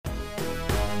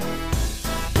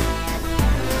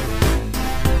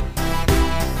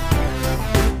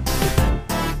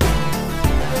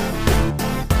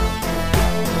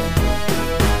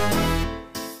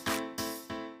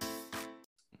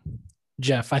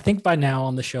Jeff, I think by now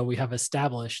on the show we have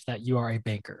established that you are a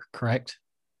banker, correct?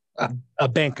 A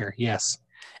banker, yes.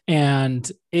 And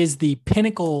is the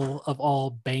pinnacle of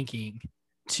all banking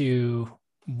to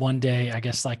one day, I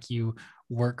guess, like you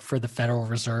work for the Federal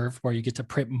Reserve where you get to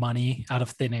print money out of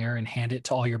thin air and hand it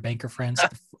to all your banker friends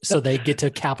so they get to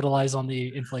capitalize on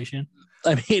the inflation?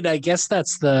 I mean, I guess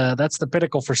that's the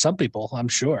pinnacle for some people, I'm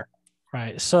sure.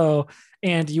 Right. So,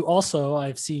 and you also,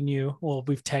 I've seen you, well,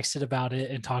 we've texted about it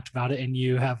and talked about it, and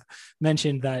you have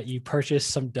mentioned that you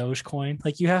purchased some Dogecoin.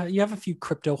 Like you have a few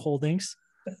crypto holdings.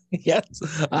 Yes,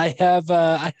 I have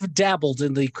dabbled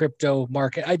in the crypto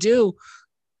market. I do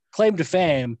claim to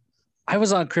fame. I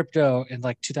was on crypto in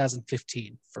like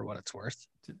 2015 for what it's worth.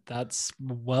 That's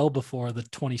well before the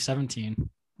 2017.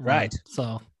 Right.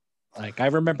 So like I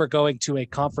remember going to a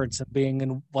conference and being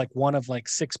in like one of like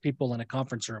 6 people in a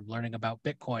conference room learning about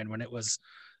Bitcoin when it was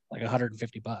like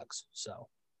 $150. So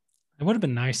it would have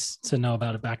been nice to know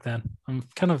about it back then. I'm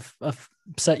kind of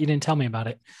upset you didn't tell me about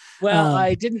it. Well,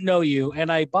 I didn't know you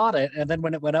and I bought it. And then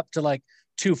when it went up to like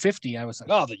 250, I was like,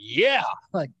 oh, yeah.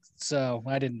 Like, so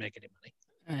I didn't make any money.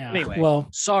 Yeah. Anyway, well,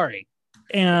 sorry.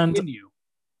 And Continue.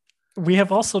 We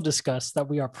have also discussed that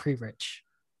we are pre-rich.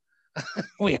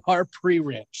 We are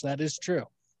pre-rich. That is true.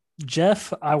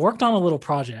 Jeff, I worked on a little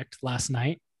project last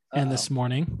night and this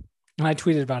morning, and I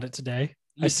tweeted about it today.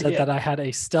 I said that I had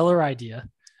a stellar idea.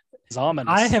 It's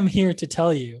ominous. I am here to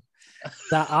tell you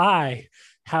that I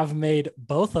have made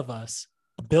both of us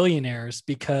billionaires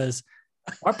because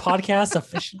our podcast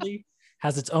officially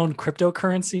has its own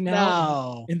cryptocurrency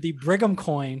now. And the Brigham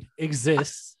Coin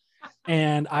exists.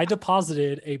 And I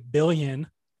deposited 1 billion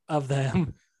of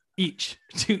them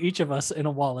to each of us in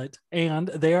a wallet, and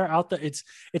they are out there. It's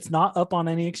not up on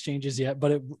any exchanges yet,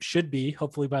 but it should be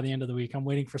hopefully by the end of the week. I'm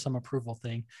waiting for some approval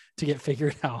thing to get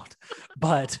figured out,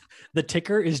 but the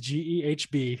ticker is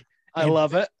GEHB. I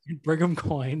love it. Brigham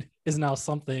Coin is now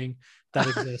something that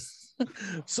exists.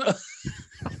 So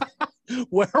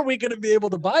where are we going to be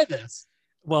able to buy this?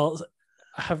 Well,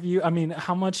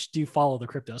 how much do you follow the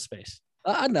crypto space?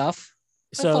 Enough.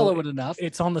 So I follow it enough.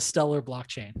 It's on the Stellar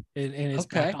blockchain, and it's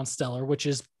backed on Stellar, which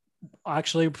is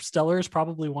actually Stellar is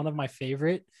probably one of my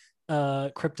favorite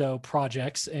crypto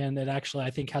projects, and it actually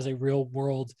I think has a real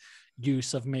world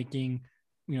use of making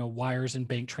wires and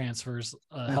bank transfers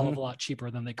a hell of a lot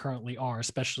cheaper than they currently are,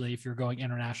 especially if you're going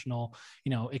international,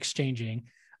 exchanging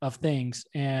of things.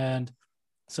 And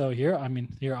so here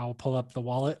I'll pull up the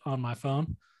wallet on my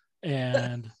phone,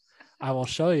 and I will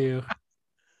show you.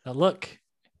 Look,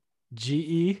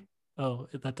 GE. Oh,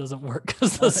 that doesn't work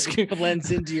because the screen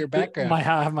blends into your background. I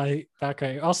have my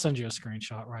background. I'll send you a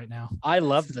screenshot right now. I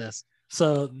love this.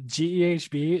 So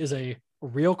GEHB is a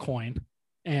real coin,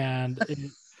 and it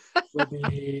will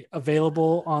be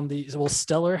available on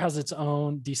Stellar has its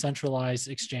own decentralized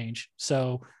exchange.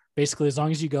 So basically, as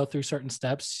long as you go through certain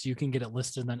steps, you can get it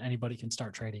listed, and then anybody can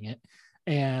start trading it.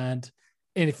 And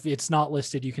if it's not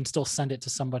listed, you can still send it to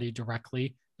somebody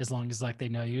directly, as long as they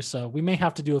know you. So we may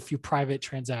have to do a few private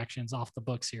transactions off the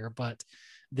books here, but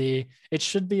it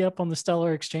should be up on the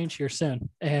Stellar exchange here soon.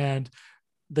 And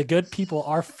the good people,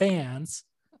 our fans,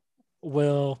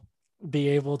 will be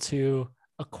able to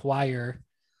acquire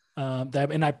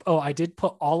them. And I did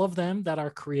put all of them that are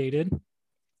created.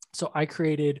 So I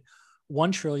created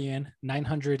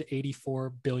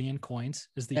 1,984,000,000,000 coins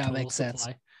is the total makes supply. Sense.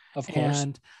 Of course.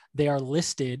 And they are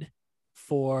listed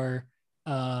for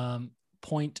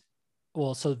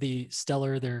so the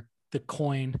Stellar, the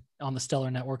coin on the Stellar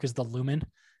network is the Lumen,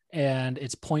 and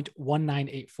it's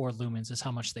 0.1984 lumens is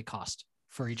how much they cost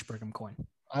for each Brigham coin.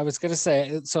 I was going to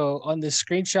say, so on this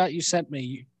screenshot you sent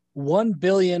me, 1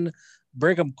 billion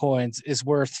Brigham coins is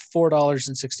worth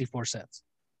 $4.64.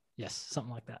 Yes,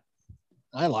 something like that.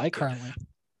 I like currently.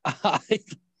 I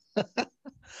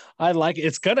like it.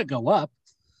 It's going to go up.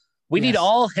 We need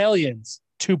all hellions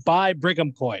to buy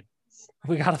Brigham coin.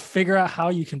 We got to figure out how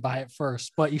you can buy it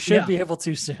first, but you should be able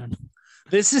to soon.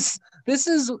 This is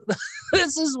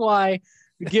why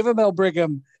Give 'em Hell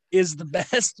Brigham is the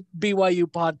best BYU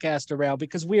podcast around,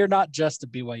 because we are not just a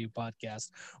BYU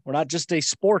podcast. We're not just a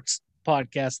sports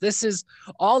podcast. This is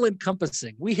all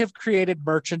encompassing. We have created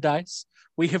merchandise.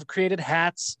 We have created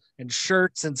hats and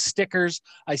shirts and stickers.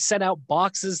 I sent out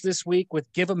boxes this week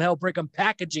with Give 'em Hell Brigham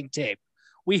packaging tape.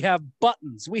 We have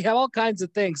buttons. We have all kinds of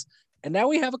things. And now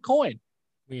we have a coin.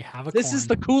 This is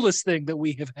the coolest thing that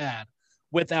we have had,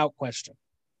 without question.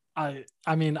 I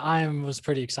was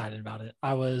pretty excited about it.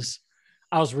 I was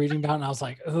reading about it and I was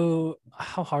like, oh,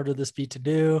 how hard would this be to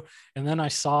do? And then I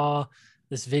saw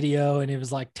this video and it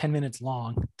was like 10 minutes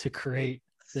long to create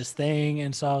this thing.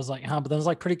 And so I was like, but that was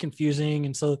like pretty confusing.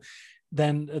 And so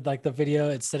then like the video,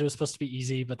 it said it was supposed to be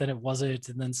easy, but then it wasn't.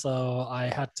 And then so I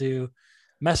had to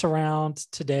mess around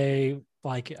today.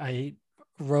 Like I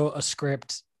wrote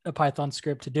a Python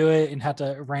script to do it, and had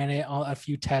to ran it on a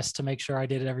few tests to make sure I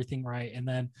did everything right. And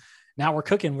then now we're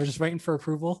cooking. We're just waiting for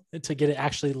approval to get it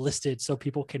actually listed so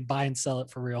people can buy and sell it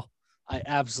for real. I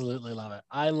absolutely love it.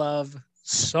 I love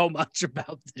so much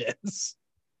about this.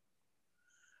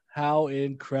 How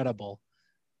incredible.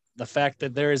 The fact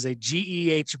that there is a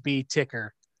GEHB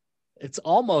ticker. It's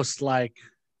almost like,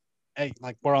 hey,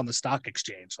 like we're on the stock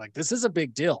exchange. Like this is a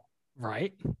big deal.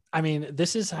 Right. I mean,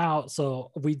 this is how,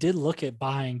 so we did look at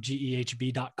buying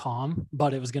gehb.com,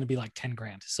 but it was going to be like 10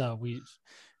 grand. So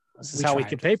this is how we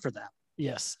can pay for that.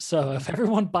 Yes. So if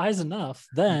everyone buys enough,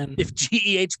 then if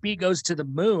GEHB goes to the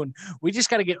moon, we just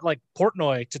got to get like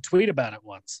Portnoy to tweet about it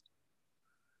once.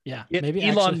 Yeah. Get maybe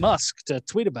Elon Musk to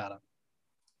tweet about it.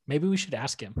 Maybe we should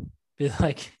ask him. Be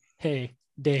like, hey,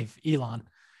 Dave, Elon,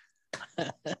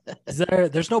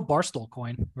 there's no Barstool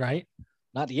coin, right?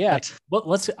 Not yet.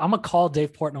 Like, I'm gonna call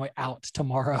Dave Portnoy out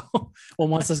tomorrow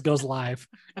once this goes live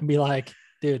and be like,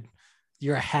 dude,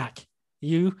 you're a hack.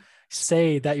 You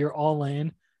say that you're all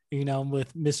in,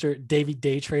 with Mr. Davey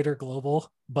Day Trader Global,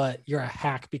 but you're a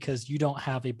hack because you don't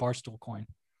have a Barstool coin.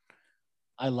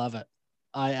 I love it.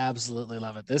 I absolutely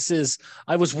love it.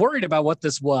 I was worried about what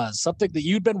this was, something that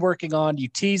you'd been working on. You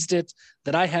teased it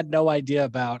that I had no idea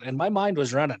about, and my mind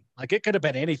was running. Like it could have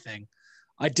been anything.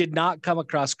 I did not come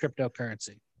across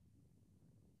cryptocurrency.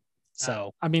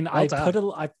 So, I mean, I put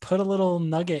a little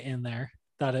nugget in there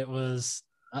that it was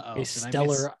a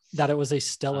stellar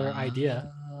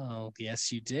idea. Oh,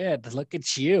 yes, you did. Look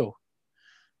at you.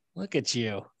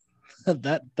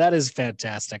 That is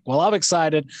fantastic. Well, I'm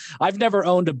excited. I've never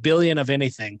owned $1 billion of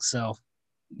anything, so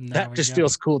that just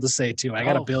feels cool to say too. I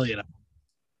got $1 billion.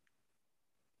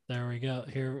 There we go.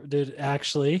 Here, dude.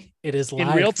 Actually, it is live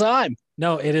in real time.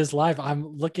 No, it is live.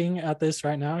 I'm looking at this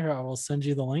right now. Here, I will send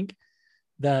you the link.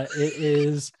 That it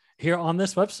is here on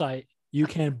this website. You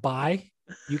can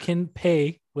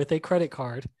pay with a credit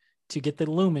card to get the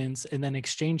lumens and then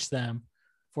exchange them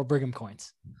for Brigham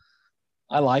coins.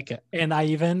 I like it. And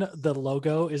the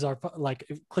logo is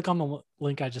click on the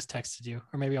link I just texted you,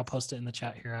 or maybe I'll post it in the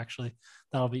chat here. Actually,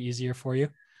 that'll be easier for you.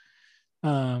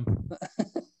 Our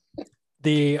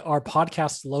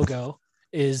podcast logo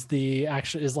is the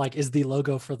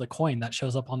logo for the coin that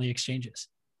shows up on the exchanges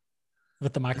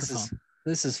with the microphone.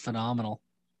 This is phenomenal.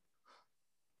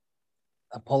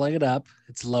 I'm pulling it up.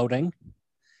 It's loading.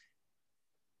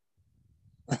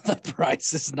 The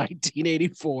price is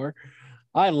 $19.84.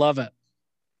 I love it.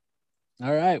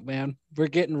 All right, man. We're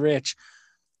getting rich.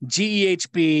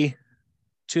 GEHB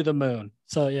to the moon.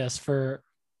 So yes, for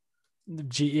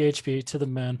GEHB to the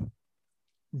moon.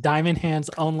 Diamond hands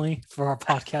only for our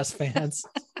podcast fans.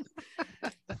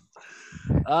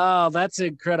 Oh, that's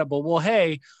incredible. Well,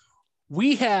 hey,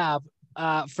 we have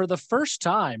for the first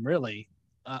time, really,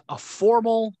 a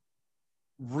formal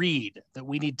read that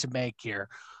we need to make here.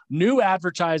 New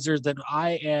advertisers that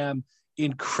I am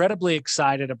incredibly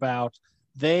excited about.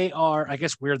 They are, I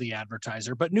guess we're the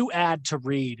advertiser, but new ad to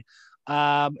read.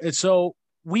 And so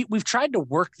we've tried to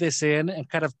work this in and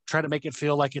kind of try to make it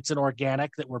feel like it's an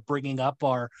organic that we're bringing up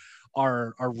our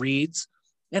reads.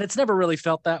 And it's never really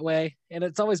felt that way. And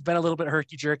it's always been a little bit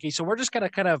herky jerky. So we're just going to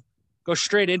kind of go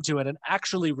straight into it and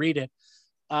actually read it.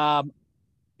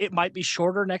 It might be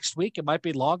shorter next week. It might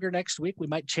be longer next week. We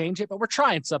might change it, but we're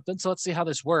trying something. So let's see how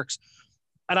this works.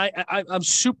 And I'm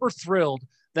super thrilled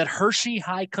that Hershey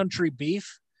High Country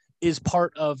Beef is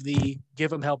part of the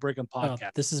Give 'em Hell Brigham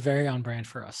podcast. This is very on brand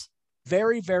for us.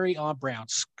 Very, very on brand.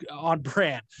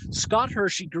 Scott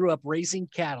Hershey grew up raising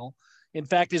cattle. In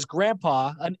fact, his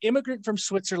grandpa, an immigrant from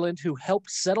Switzerland who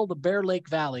helped settle the Bear Lake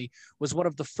Valley, was one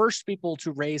of the first people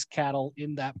to raise cattle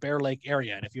in that Bear Lake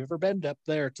area. And if you've ever been up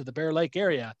there to the Bear Lake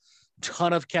area,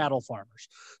 ton of cattle farmers.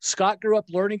 Scott grew up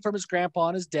learning from his grandpa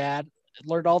and his dad,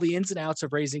 learned all the ins and outs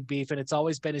of raising beef, and it's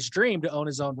always been his dream to own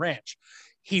his own ranch.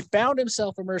 He found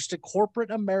himself immersed in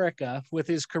corporate America with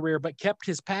his career, but kept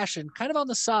his passion kind of on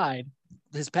the side,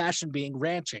 his passion being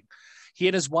ranching. He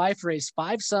and his wife raised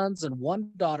 5 sons and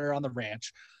 1 daughter on the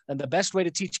ranch, and the best way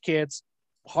to teach kids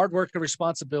hard work and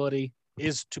responsibility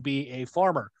is to be a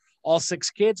farmer. All 6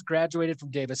 kids graduated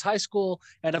from Davis High School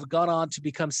and have gone on to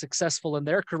become successful in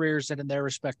their careers and in their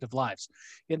respective lives.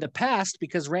 In the past,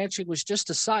 because ranching was just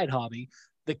a side hobby,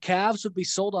 the calves would be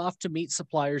sold off to meat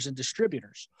suppliers and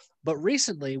distributors. But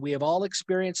recently, we have all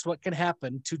experienced what can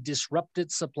happen to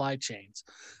disrupted supply chains.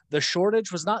 The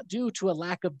shortage was not due to a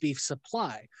lack of beef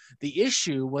supply. The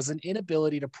issue was an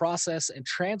inability to process and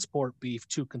transport beef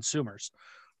to consumers.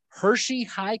 Hershey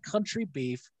High Country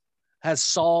Beef has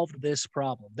solved this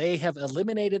problem. They have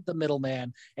eliminated the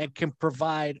middleman and can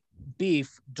provide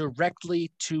beef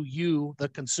directly to you, the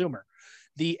consumer.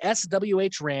 The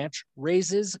SWH Ranch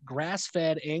raises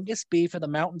grass-fed Angus beef in the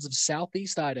mountains of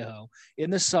southeast Idaho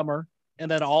in the summer, and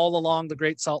then all along the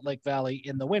Great Salt Lake Valley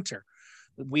in the winter.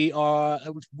 We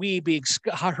being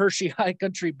Hershey High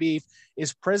Country Beef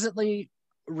is presently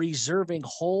reserving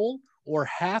whole or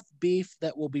half beef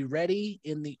that will be ready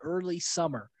in the early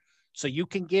summer. So you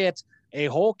can get a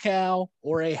whole cow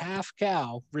or a half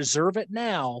cow, reserve it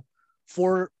now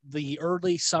for the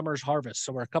early summer's harvest.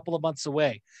 So we're a couple of months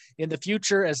away. In the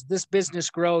future, as this business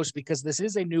grows, because this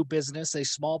is a new business, a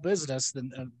small business,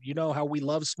 and you know how we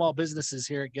love small businesses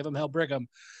here at Give 'em Hell Brigham,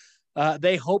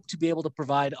 they hope to be able to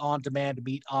provide on-demand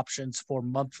meat options for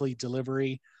monthly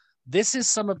delivery. This is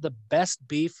some of the best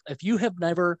beef. If you have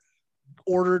never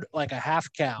ordered like a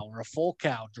half cow or a full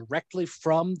cow directly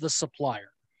from the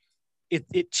supplier,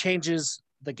 it changes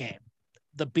the game.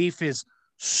 The beef is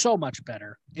so much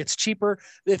better. It's cheaper.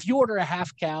 If you order a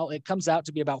half cow, it comes out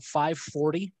to be about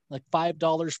 $5.40, like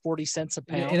 $5.40 a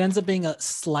pound. It ends up being a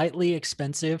slightly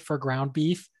expensive for ground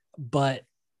beef, but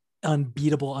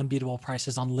unbeatable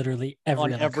prices on literally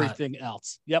everything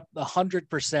else. Yep,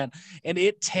 100%. And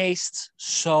it tastes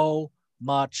so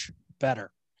much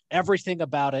better. Everything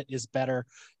about it is better.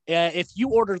 If you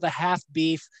order the half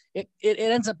beef, it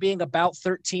ends up being about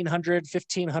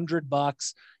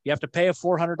 $1,500 You have to pay a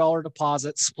 $400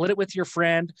 deposit, split it with your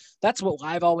friend. That's what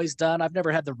I've always done. I've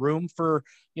never had the room for,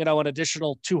 an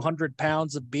additional 200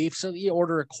 pounds of beef. So you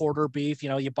order a quarter beef,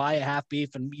 you buy a half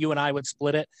beef and you and I would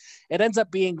split it. It ends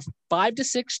up being 5 to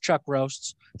 6 chuck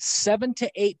roasts, 7 to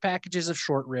 8 packages of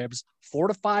short ribs, 4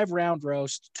 to 5 round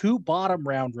roasts, 2 bottom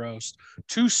round roasts,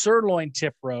 2 sirloin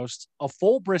tip roasts, a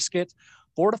full brisket,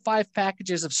 4 to 5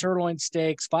 packages of sirloin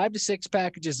steaks, 5 to 6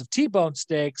 packages of T-bone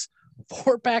steaks,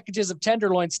 4 packages of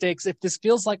tenderloin steaks. If this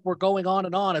feels like we're going on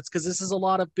and on, it's because this is a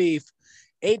lot of beef.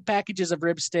 8 packages of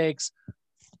rib steaks,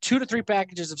 2 to 3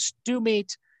 packages of stew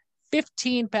meat,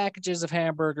 15 packages of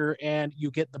hamburger, and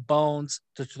you get the bones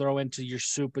to throw into your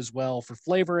soup as well for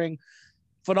flavoring.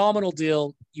 Phenomenal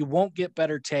deal. You won't get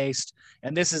better taste.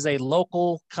 And this is a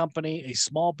local company, a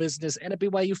small business, and a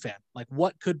BYU fan. Like,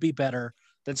 what could be better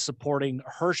than supporting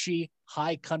Hershey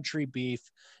High Country Beef?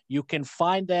 You can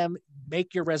find them,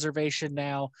 make your reservation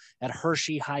now at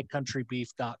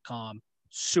HersheyHighCountryBeef.com.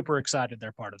 Super excited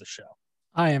they're part of the show.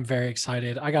 I am very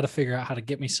excited. I got to figure out how to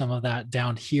get me some of that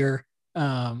down here.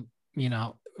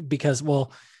 Because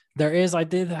there was a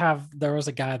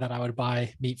guy that I would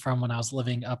buy meat from when I was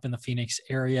living up in the Phoenix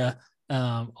area.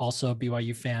 Also a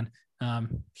BYU fan. As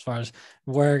far as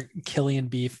where Killian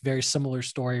beef, very similar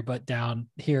story, but down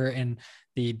here in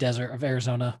the desert of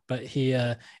Arizona. But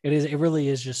it really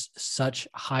is just such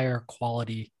higher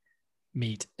quality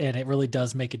meat, and it really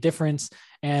does make a difference.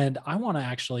 And I want to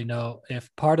actually know if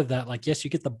part of that, like, yes, you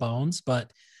get the bones,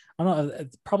 but I don't know,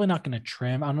 it's probably not going to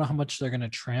trim. I don't know how much they're going to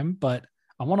trim, but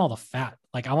I want all the fat.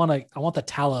 Like, I want the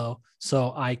tallow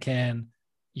so I can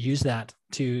use that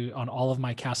on all of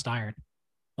my cast iron.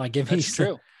 Like, give me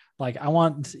true. Like, I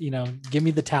want, give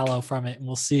me the tallow from it, and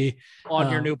we'll see on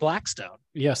your new Blackstone.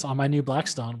 Yes, on my new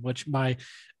Blackstone, which I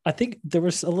think there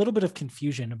was a little bit of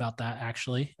confusion about that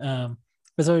actually.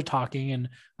 As I was talking, and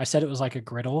I said it was like a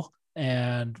griddle,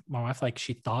 and my wife, like,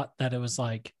 she thought that it was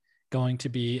like going to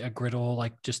be a griddle,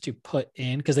 like just to put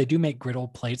in, because they do make griddle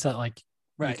plates that like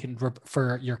you can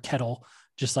for your kettle,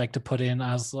 just like to put in.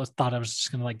 I thought I was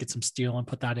just gonna like get some steel and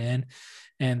put that in,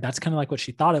 and that's kind of like what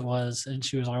she thought it was. And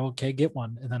she was like, "Okay, get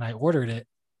one." And then I ordered it,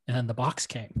 and then the box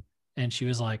came, and she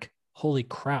was like, "Holy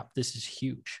crap, this is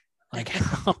huge!" Like,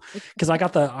 because I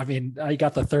got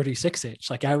the 36 inch.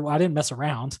 Like, I didn't mess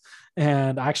around.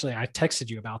 And actually, I texted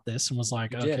you about this and was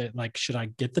like, okay, like, should I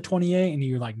get the 28? And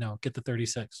you were like, no, get the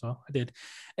 36. So I did.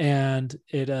 And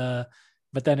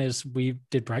but then as we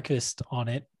did breakfast on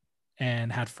it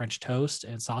and had French toast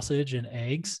and sausage and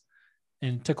eggs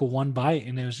and took a one bite,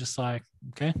 and it was just like,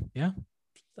 okay, yeah,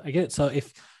 I get it. So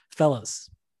if fellas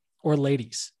or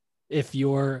ladies, if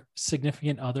your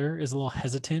significant other is a little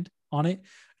hesitant on it,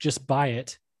 just buy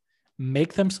it,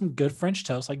 make them some good French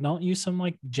toast. Like, don't use some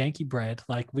like janky bread.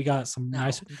 Like, we got some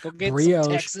nice brioche,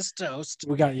 some Texas toast.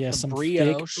 We got some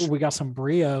brioche. We got some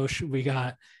brioche. We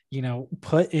got,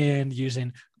 put in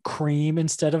using cream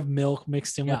instead of milk,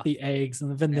 mixed in with the eggs and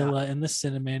the vanilla and the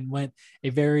cinnamon. Went a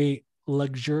very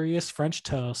luxurious French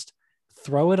toast.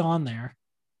 Throw it on there,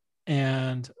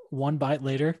 and one bite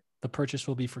later, the purchase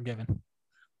will be forgiven.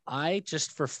 I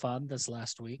just, for fun, this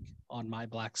last week on my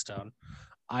Blackstone,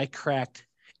 I cracked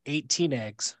 18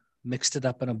 eggs, mixed it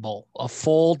up in a bowl, a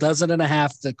full dozen and a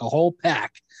half, like a whole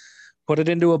pack, put it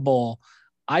into a bowl.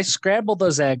 I scrambled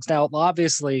those eggs. Now,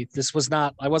 obviously,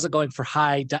 I wasn't going for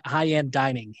high-end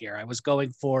dining here. I was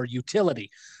going for utility.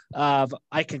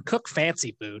 I can cook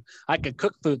fancy food. I can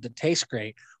cook food that tastes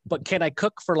great, but can I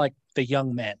cook for like the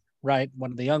young men, right?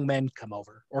 When the young men come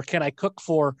over, or can I cook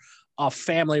for a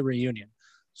family reunion?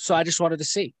 So I just wanted to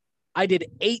see. I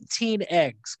did 18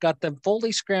 eggs, got them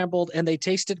fully scrambled, and they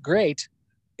tasted great.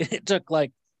 It took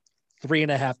like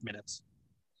 3.5 minutes.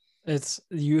 It's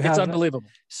unbelievable.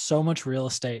 So much real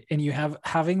estate, and you have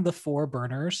having the 4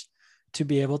 burners to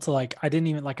be able to I didn't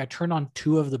even I turned on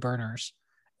 2 of the burners,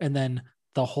 and then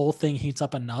the whole thing heats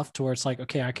up enough to where it's like,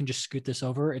 okay, I can just scoot this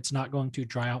over. It's not going to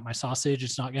dry out my sausage.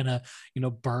 It's not going to,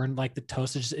 burn like the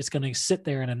toast. It's going to sit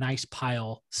there in a nice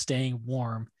pile, staying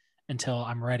warm until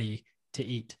I'm ready to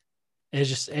eat.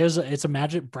 It's a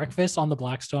magic. Breakfast on the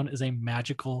Blackstone is a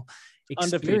magical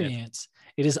experience.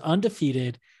 It is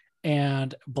undefeated.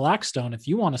 And Blackstone, if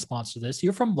you want to sponsor this,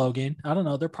 you're from Logan. I don't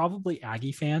know. They're probably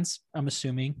Aggie fans, I'm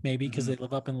assuming, maybe because they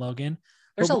live up in Logan.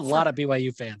 There's a lot of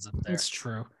BYU fans up there. It's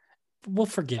true. We'll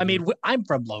forgive. I mean, I'm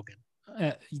from Logan.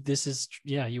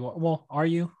 You are. Well, are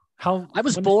you? I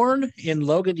was born in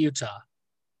Logan, Utah.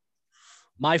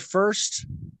 My first,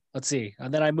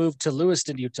 and then I moved to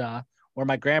Lewiston, Utah, where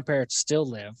my grandparents still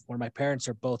live, where my parents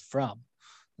are both from.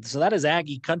 So that is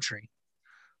Aggie country.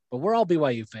 But we're all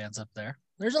BYU fans up there.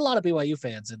 There's a lot of BYU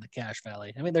fans in the Cache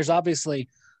Valley. I mean, there's obviously,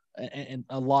 and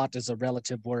a lot is a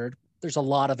relative word. There's a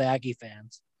lot of Aggie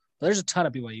fans. There's a ton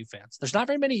of BYU fans. There's not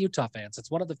very many Utah fans.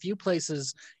 It's one of the few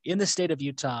places in the state of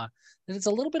Utah that it's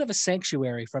a little bit of a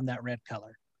sanctuary from that red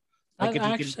color.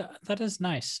 That is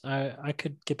nice. I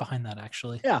could get behind that,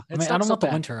 actually. Yeah. I don't want the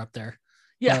winter up there.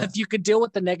 Yeah. If you could deal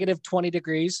with the negative 20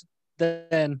 degrees,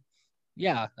 then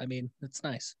yeah, I mean, it's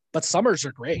nice. But summers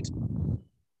are great.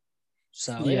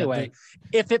 So anyway,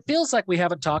 if it feels like we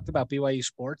haven't talked about BYU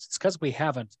sports, it's because we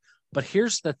haven't. But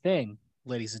here's the thing,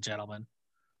 ladies and gentlemen.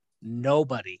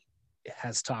 Nobody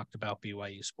has talked about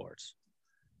BYU sports.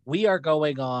 We are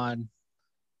going on,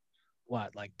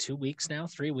 2 weeks now,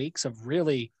 3 weeks of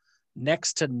really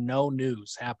next to no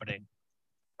news happening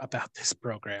about this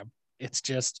program. It's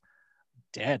just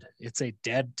dead. It's a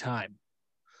dead time.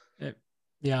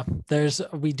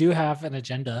 We do have an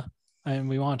agenda, and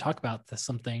we want to talk about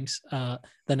some things. The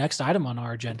next item on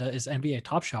our agenda is NBA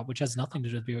Top Shot, which has nothing to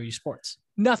do with BYU sports.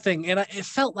 Nothing. And it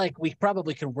felt like we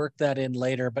probably can work that in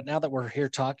later, but now that we're here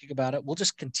talking about it, we'll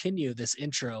just continue this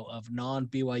intro of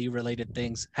non-BYU related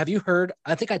things. Have you heard?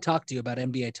 I think I talked to you about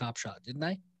NBA Top Shot, didn't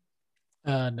I?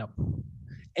 No.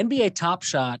 NBA Top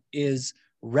Shot is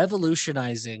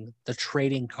revolutionizing the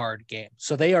trading card game.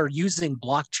 So they are using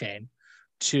blockchain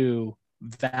to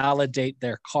validate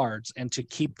their cards and to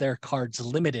keep their cards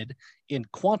limited in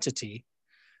quantity.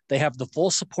 They have the full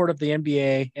support of the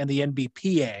NBA and the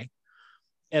NBPA,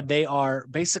 and they are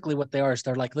basically what they are is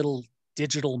they're like little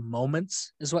digital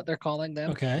moments is what they're calling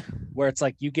them. Okay. Where it's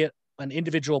like you get an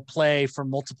individual play from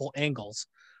multiple angles,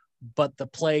 but the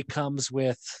play comes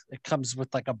with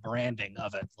like a branding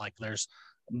of it. Like there's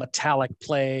metallic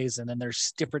plays, and then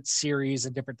there's different series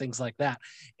and different things like that.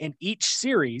 And each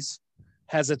series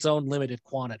has its own limited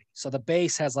quantity. So the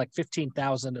base has like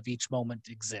 15,000 of each moment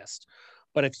exist.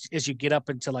 But as you get up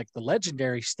into like the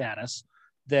legendary status,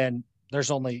 then there's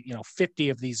only, 50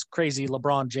 of these crazy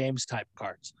LeBron James type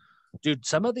cards. Dude,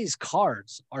 some of these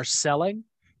cards are selling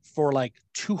for like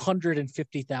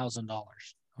 $250,000. Oh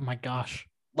my gosh.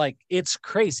 Like it's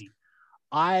crazy.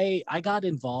 I got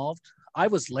involved. I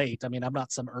was late. I mean, I'm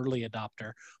not some early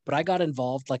adopter, but I got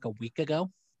involved like a week ago,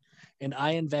 and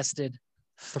I invested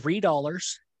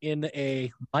 $3 in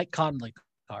a Mike Conley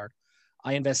card.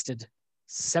 I invested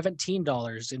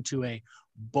 $17 into a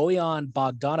Bojan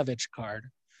Bogdanovic card.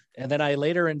 And then I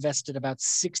later invested about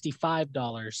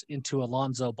 $65 into a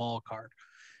Lonzo Ball card.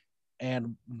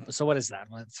 And so what is that?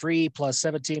 3 plus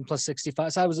 17 plus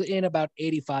 65. So I was in about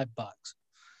 $85,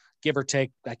 give or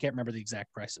take. I can't remember the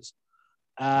exact prices.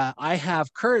 I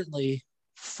have currently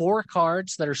 4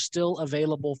 cards that are still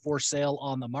available for sale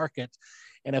on the market.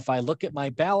 And if I look at my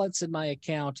balance in my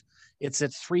account, it's at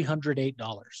 $308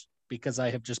 because I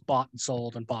have just bought and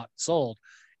sold and bought and sold.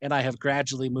 And I have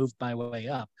gradually moved my way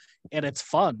up. And it's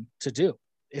fun to do.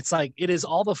 It's like, it is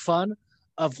all the fun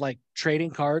of like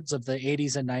trading cards of the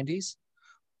 80s and 90s,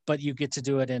 but you get to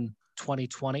do it in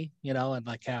 2020, and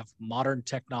like have modern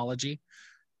technology.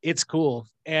 It's cool.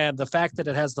 And the fact that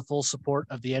it has the full support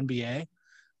of the NBA,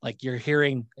 like you're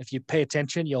hearing, if you pay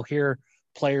attention, you'll hear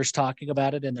players talking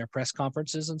about it in their press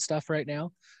conferences and stuff right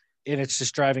now. And it's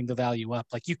just driving the value up.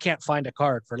 Like you can't find a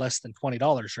card for less than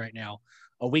 $20 right now.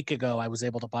 A week ago, I was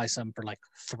able to buy some for like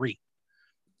 $3.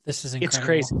 This is incredible. It's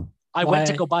crazy. I went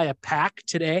to go buy a pack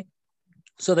today.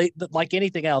 So they, like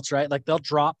anything else, right? Like they'll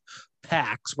drop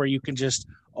packs where you can just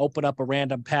open up a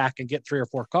random pack and get 3 or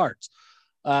 4 cards.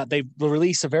 They will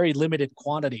release a very limited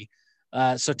quantity.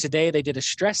 So today they did a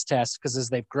stress test because as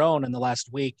they've grown in the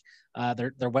last week,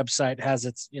 their website has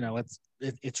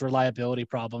its reliability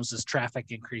problems as traffic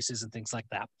increases and things like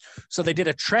that. So they did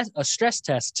a stress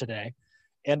test today,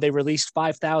 and they released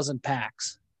 5,000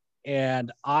 packs.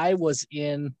 And I was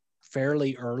in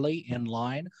fairly early in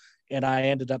line, and I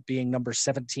ended up being number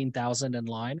 17,000 in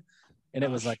line. And it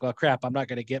was like, well, crap, I'm not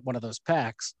going to get one of those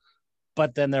packs.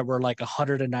 But then there were like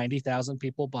 190,000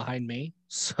 people behind me.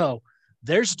 So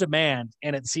there's demand,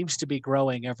 and it seems to be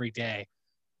growing every day.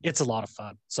 It's a lot of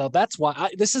fun. So that's why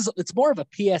it's more of a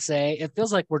PSA. It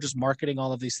feels like we're just marketing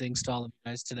all of these things to all of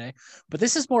you guys today, but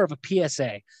this is more of a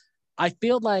PSA. I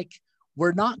feel like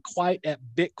we're not quite at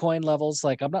Bitcoin levels.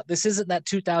 Like this isn't that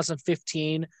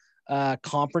 2015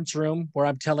 conference room where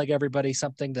I'm telling everybody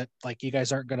something that like you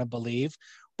guys aren't going to believe,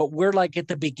 but we're like at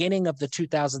the beginning of the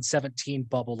 2017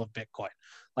 bubble of Bitcoin.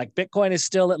 Like Bitcoin is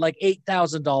still at like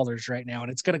 $8,000 right now,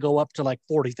 and it's going to go up to like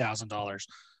 $40,000.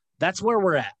 That's where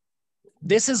we're at.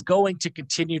 This is going to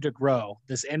continue to grow,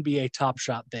 this NBA Top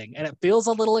Shot thing. And it feels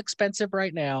a little expensive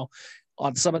right now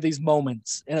on some of these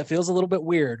moments, and it feels a little bit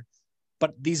weird,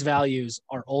 but these values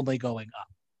are only going up.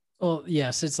 Well,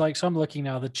 yes, it's like, so I'm looking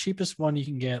now, the cheapest one you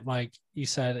can get, like you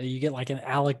said, you get like an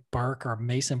Alec Burke or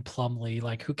Mason Plumlee.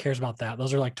 Like who cares about that?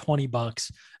 Those are like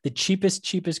 $20. The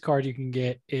cheapest card you can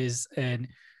get is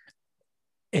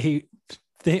the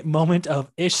moment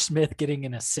of Ish Smith getting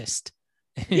an assist.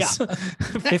 Is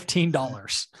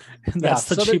 $15. And that's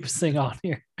the cheapest thing on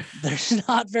here. There's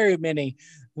not very many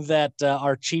that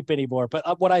are cheap anymore.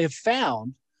 But what I have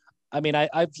found, I mean,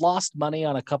 I've lost money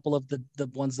on a couple of the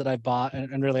ones that I've bought,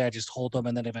 and really I just hold them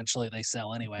and then eventually they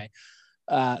sell anyway.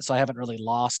 So I haven't really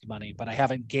lost money, but I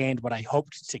haven't gained what I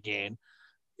hoped to gain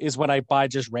is when I buy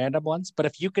just random ones. But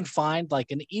if you can find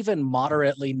like an even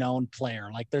moderately known player,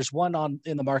 like there's one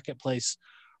in the marketplace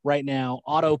right now,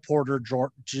 Otto Porter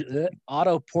Jr.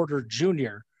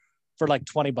 for like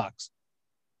 $20.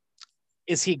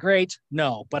 Is he great?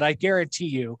 No, but I guarantee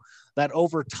you that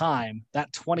over time,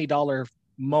 that $20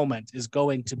 moment is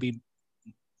going to be,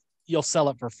 you'll sell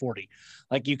it for 40.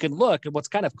 Like you can look, and what's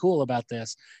kind of cool about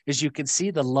this is you can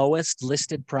see the lowest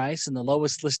listed price, and the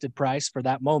lowest listed price for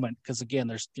that moment, because again,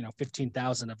 there's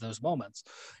 15,000 of those moments,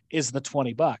 is the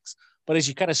 $20. But as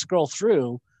you kind of scroll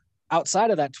through,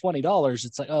 outside of that $20,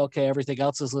 it's like, oh, okay, everything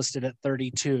else is listed at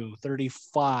 32,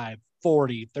 35,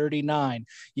 40, 39.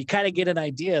 You kind of get an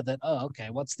idea that, oh, okay,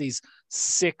 what's these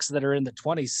 6 that are in the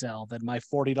 20 sell, then my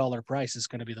 $40 price is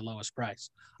going to be the lowest price.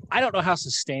 I don't know how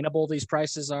sustainable these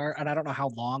prices are, and I don't know how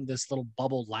long this little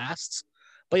bubble lasts,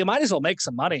 but you might as well make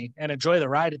some money and enjoy the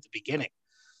ride at the beginning.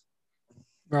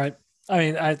 Right. I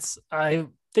mean, I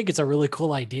think it's a really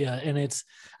cool idea, and that's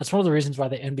one of the reasons why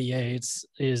the NBA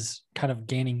is kind of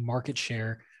gaining market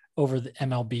share over the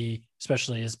MLB,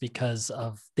 especially, is because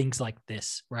of things like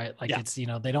this, right? Like it's,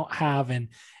 they don't have, and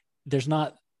there's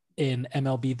not in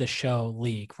MLB the Show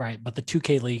league, right? But the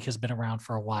 2K league has been around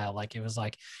for a while. Like it was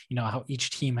like, how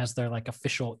each team has their like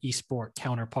official esport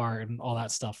counterpart and all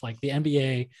that stuff. Like the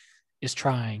NBA is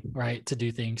trying, right, to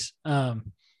do things. And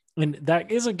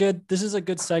this is a good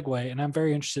segue, and I'm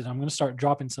very interested. I'm going to start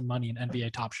dropping some money in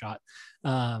NBA Top Shot.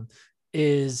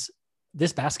 Is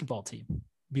this basketball team,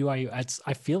 BYU?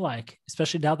 I feel like,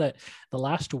 especially now that the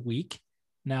last week,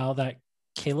 now that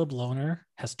Caleb Lohner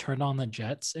has turned on the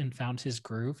Jets and found his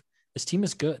groove, this team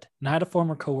is good. And I had a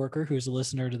former coworker who's a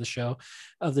listener to the show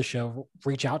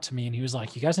reach out to me, and he was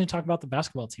like, you guys need to talk about the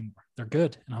basketball team. They're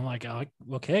good. And I'm like, oh,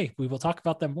 okay, we will talk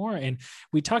about them more. And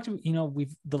we talked,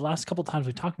 the last couple of times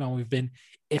we talked about, we've been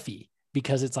iffy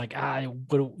because it's like,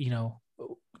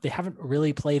 they haven't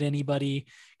really played anybody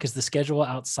because the schedule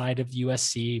outside of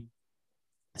USC,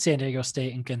 San Diego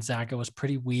State, and Gonzaga was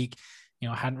pretty weak.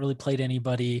 Hadn't really played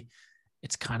anybody.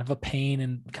 It's kind of a pain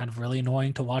and kind of really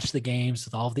annoying to watch the games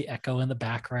with all of the echo in the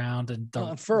background.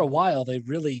 And for a while, they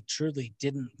really, truly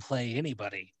didn't play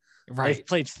anybody. Right. They've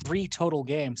played 3 total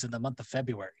games in the month of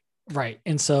February. Right.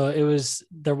 And so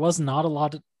there was not a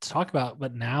lot to talk about,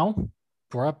 but now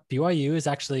BYU is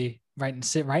actually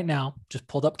right now, just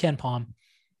pulled up KenPom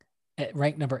at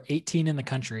rank number 18 in the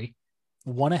country,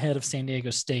 one ahead of San Diego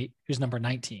State, who's number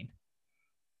 19.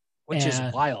 Which is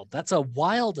wild. That's a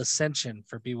wild ascension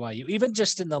for BYU. Even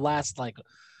just in the last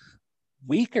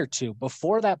week or two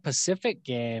before that Pacific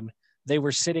game, they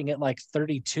were sitting at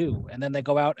 32, and then they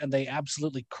go out and they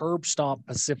absolutely curb stomp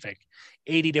Pacific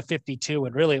 80-52.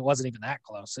 And really, it wasn't even that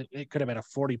close. It could have been a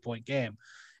 40-point game,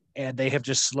 and they have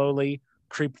just slowly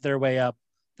creeped their way up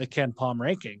the Ken Palm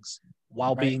rankings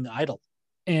while Right. being idle.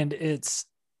 And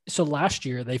so last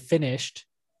year they finished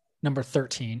number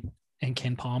 13 in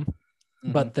Ken Palm,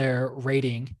 but their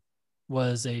rating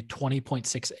was a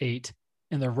 20.68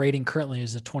 and their rating currently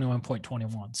is a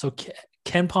 21.21. So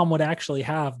Ken Palm would actually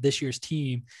have this year's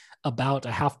team about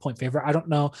a half point favorite. I don't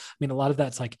know. I mean, a lot of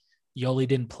that's like Yoli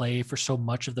didn't play for so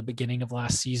much of the beginning of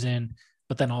last season,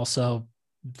 but then also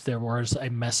there was a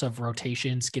mess of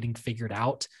rotations getting figured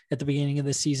out at the beginning of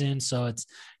the season. So it's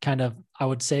kind of, I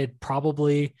would say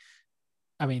probably,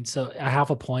 I mean, so a half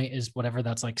a point is whatever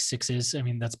that's like sixes. I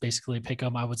mean, that's basically a pick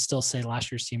 'em. I would still say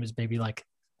last year's team is maybe like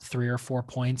 3 or 4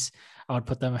 points. I would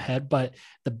put them ahead. But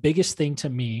the biggest thing to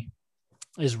me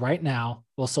is right now,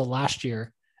 well, so last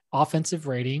year, offensive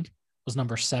rating was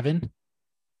number 7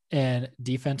 and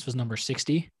defense was number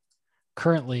 60.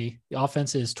 Currently, the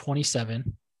offense is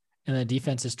 27 and the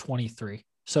defense is 23.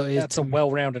 So it's a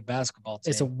well-rounded basketball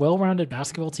team. It's a well-rounded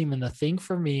basketball team. And the thing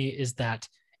for me is that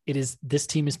this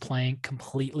team is playing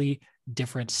completely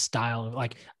different style.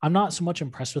 Like, I'm not so much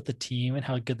impressed with the team and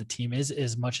how good the team is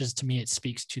as much as to me, it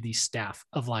speaks to the staff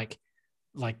of like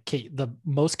the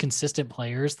most consistent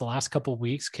players the last couple of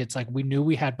weeks. Kids, like, we knew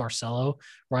we had Barcelo,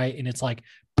 right? And it's like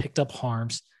picked up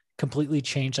Harms, completely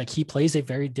changed. Like, he plays a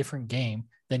very different game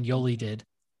than Yoli did,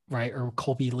 right? Or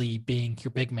Colby Lee being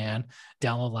your big man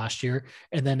down low last year.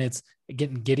 And then it's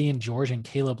getting Gideon George and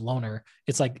Caleb Lohner.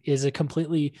 It's like,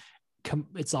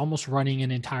 it's almost running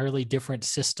an entirely different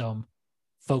system,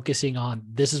 focusing on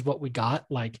this is what we got.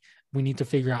 Like, we need to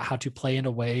figure out how to play in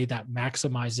a way that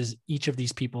maximizes each of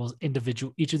these players'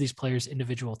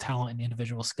 individual talent and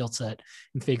individual skill set,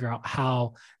 and figure out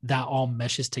how that all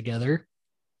meshes together.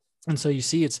 And so you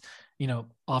see, it's,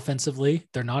 offensively,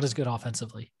 they're not as good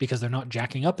offensively because they're not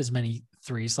jacking up as many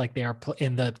threes like they are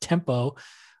in the tempo.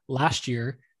 Last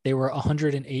year, they were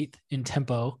 108th in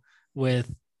tempo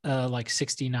with like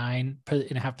 69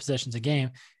 and a half possessions a game.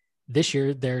 This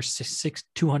year, they're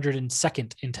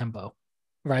 202nd in tempo,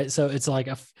 right? So it's like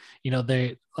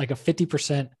they like a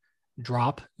 50%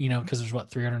 drop, because there's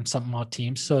 300 something odd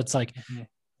teams. So it's like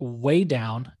way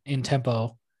down in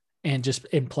tempo and just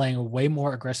in playing way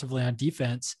more aggressively on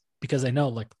defense because they know,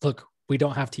 like, look, we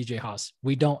don't have TJ Haas.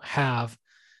 We don't have,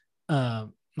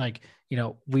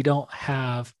 we don't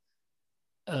have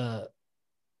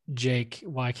Jake.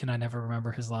 Why can I never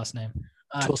remember his last name?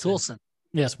 Toulson.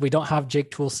 Yes, we don't have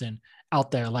Jake Toulson out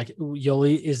there. Like,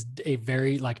 Yoli is a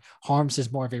very, like, Harms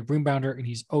is more of a rebounder and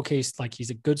he's okay. Like,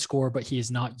 he's a good scorer, but he is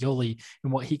not Yoli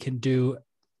and what he can do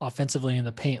offensively in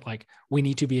the paint. Like, we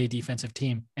need to be a defensive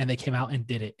team, and they came out and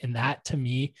did it. And that to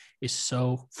me is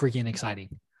so freaking exciting.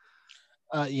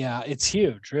 Yeah, it's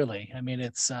huge, really. I mean,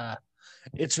 it's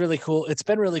really cool. It's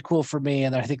been really cool for me.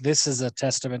 And I think this is a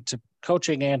testament to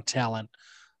coaching and talent.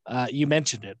 You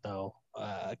mentioned it though.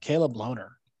 Caleb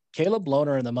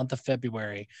Lohner in the month of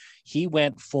February, he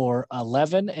went for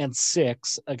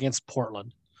 11-6 against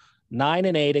Portland,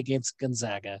 9-8 against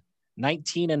Gonzaga,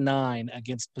 19-9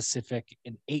 against Pacific,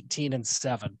 and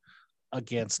 18-7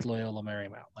 against Loyola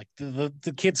Marymount. Like,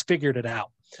 the kids figured it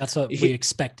out. That's what we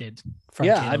expected from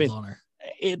Caleb Lohner.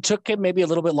 It took him maybe a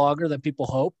little bit longer than people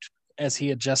hoped as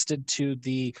he adjusted to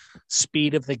the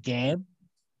speed of the game,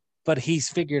 but he's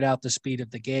figured out the speed of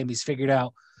the game. He's figured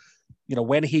out,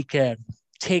 when he can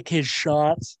take his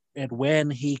shots and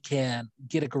when he can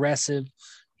get aggressive.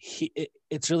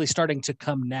 It's really starting to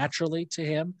come naturally to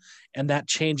him, and that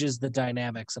changes the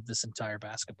dynamics of this entire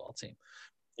basketball team.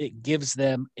 It gives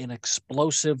them an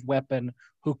explosive weapon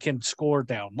who can score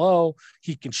down low.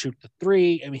 He can shoot the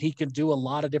three. I mean, he can do a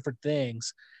lot of different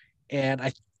things. And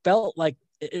it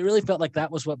really felt like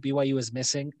that was what BYU was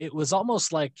missing. It was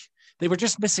almost like they were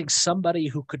just missing somebody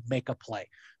who could make a play.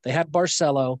 They had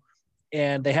Barcelo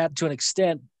and they had, to an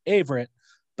extent, Averett,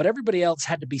 but everybody else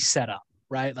had to be set up,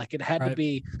 right? Like, it had to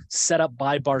be set up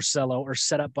by Barcelo or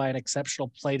set up by an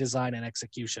exceptional play design and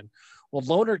execution. Well,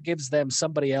 Lohner gives them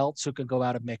somebody else who can go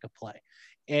out and make a play.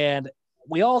 And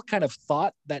we all kind of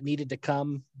thought that needed to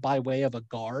come by way of a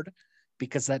guard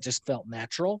because that just felt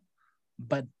natural.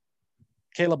 But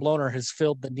Caleb Lohner has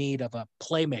filled the need of a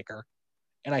playmaker.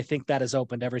 And I think that has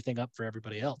opened everything up for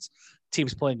everybody else.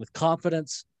 Teams playing with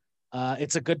confidence.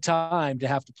 It's a good time to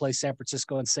have to play San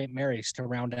Francisco and St. Mary's to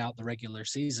round out the regular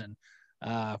season.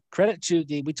 Credit to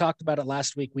we talked about it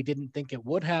last week. We didn't think it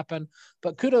would happen,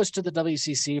 but kudos to the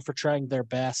WCC for trying their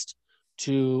best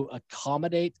to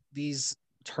accommodate these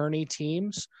tourney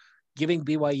teams, giving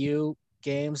BYU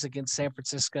games against San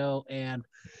Francisco and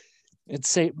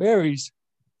St. Mary's.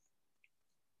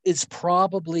 It's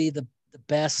probably the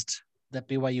best that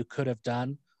BYU could have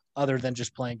done, other than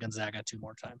just playing Gonzaga 2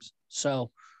 more times. So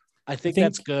I I think think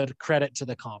that's good. Credit to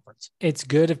the conference. it's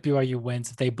good if BYU wins.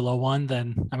 If they blow one,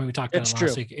 then I mean we talked about It's it true.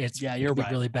 last week. It You're could be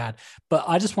right. really bad. But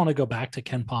I just want to go back to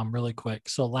Ken Palm really quick.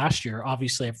 So last year,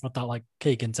 obviously, everyone thought like,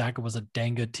 okay, Gonzaga was a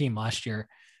dang good team last year.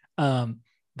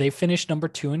 They finished number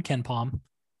 2 in Ken Palm.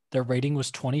 Their rating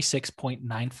was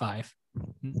 26.95.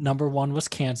 Number 1 was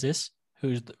Kansas,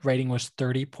 whose rating was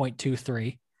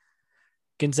 30.23.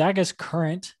 Gonzaga's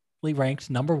currently ranked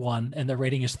number 1, and their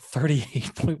rating is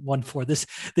 38.14.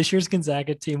 This year's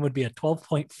Gonzaga team would be a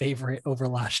 12-point favorite over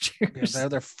last year's. They're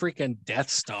the freaking Death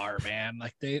Star, man.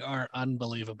 Like, they are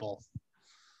unbelievable.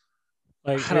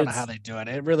 Like, I don't know how they do it.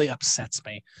 It really upsets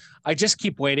me. I just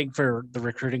keep waiting for the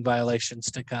recruiting violations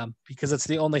to come because it's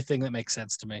the only thing that makes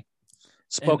sense to me.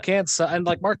 Spokane, and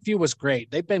like Mark Few was great.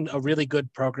 They've been a really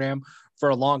good program for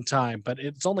a long time, but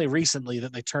it's only recently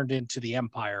that they turned into the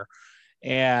Empire.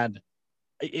 And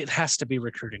it has to be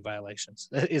recruiting violations.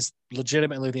 That is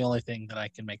legitimately the only thing that I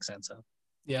can make sense of.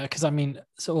 Yeah, because I mean,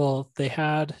 they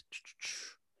had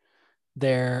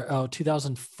their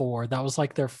 2004. That was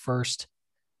like their first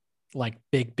like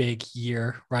big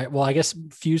year, right? Well, I guess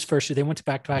Few's first year, they went to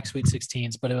back-to-back Sweet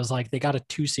 16s, but it was like they got a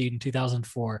 2 seed in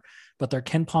 2004. But their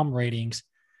Ken Palm ratings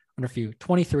under Few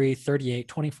 23, 38,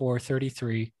 24,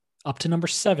 33, up to number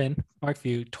 7, Mark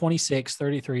Few 26,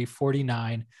 33,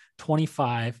 49,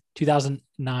 25,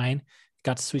 2009.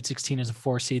 Got to Sweet 16 as a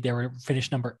 4 seed. They were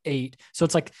finished number 8. So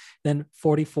it's like then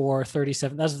 44,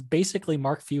 37. That's basically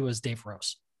Mark Few as Dave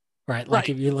Rose, right? Like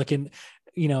if you're looking,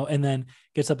 and then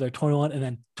gets up there 21, and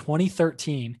then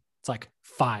 2013, it's like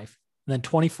 5. And then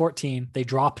 2014, they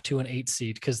drop to an 8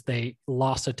 seed because they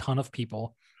lost a ton of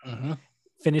people.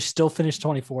 Mm-hmm. Still finished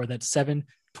 24. That's 7,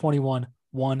 21,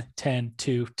 1, 10,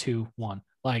 2, 2, 1.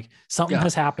 Like something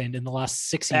has happened in the last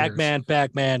 6 years. Bagman.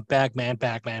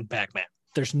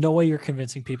 There's no way you're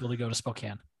convincing people to go to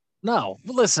Spokane. No,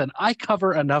 listen, I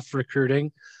cover enough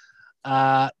recruiting.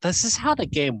 This is how the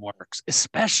game works,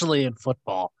 especially in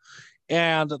football.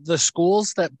 And the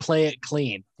schools that play it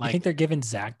clean. I think they're giving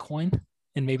Zach Coin,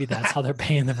 and maybe that's how they're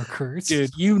paying the recruits.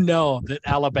 Dude, you know that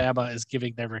Alabama is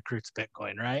giving their recruits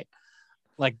Bitcoin, right?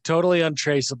 Like totally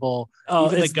untraceable. Oh,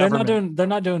 even the government. They're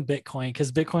not doing Bitcoin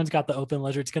because Bitcoin's got the open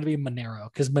ledger. It's going to be Monero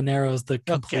because Monero is the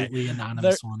completely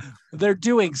anonymous one. They're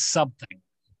doing something,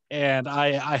 and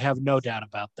I have no doubt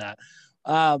about that.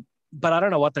 But I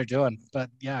don't know what they're doing. But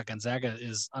yeah, Gonzaga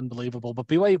is unbelievable. But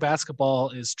BYU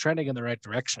basketball is trending in the right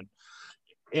direction.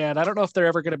 And I don't know if they're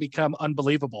ever going to become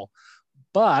unbelievable,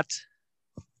 but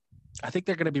I think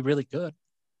they're going to be really good.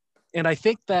 And I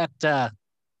think that how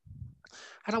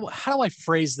do I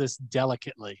phrase this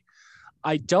delicately?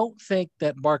 I don't think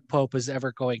that Mark Pope is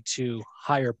ever going to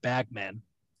hire bagmen.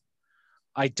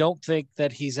 I don't think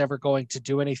that he's ever going to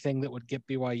do anything that would get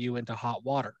BYU into hot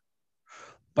water.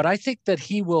 But I think that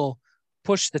he will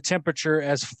push the temperature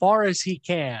as far as he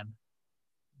can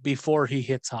before he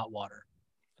hits hot water.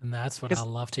 And that's what I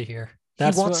love to hear.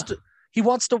 He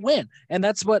wants to win. And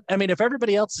that's what, I mean, if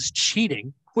everybody else is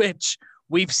cheating, which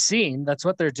we've seen, that's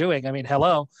what they're doing. I mean,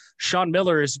 hello, Sean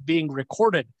Miller is being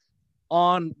recorded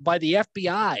by the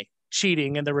FBI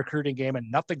cheating in the recruiting game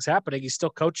and nothing's happening. He's still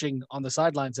coaching on the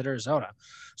sidelines at Arizona.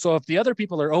 So if the other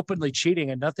people are openly cheating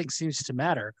and nothing seems to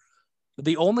matter,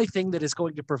 the only thing that is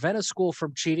going to prevent a school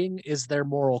from cheating is their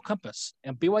moral compass.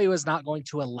 And BYU is not going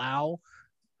to allow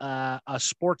a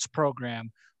sports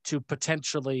program to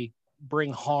potentially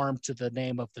bring harm to the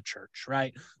name of the church,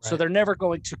 right? So they're never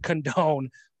going to condone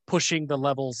pushing the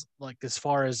levels like as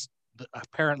far as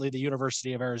apparently the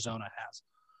University of Arizona has.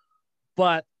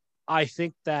 But I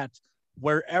think that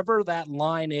wherever that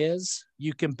line is,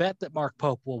 you can bet that Mark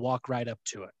Pope will walk right up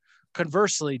to it.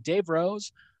 Conversely, Dave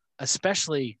Rose,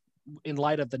 especially in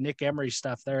light of the Nick Emery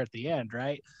stuff there at the end,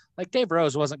 right? Like Dave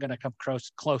Rose wasn't going to come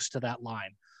close to that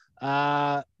line.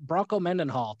 Bronco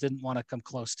Mendenhall didn't want to come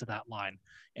close to that line.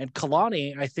 And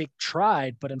Kalani, I think,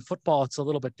 tried, but in football, it's a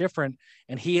little bit different.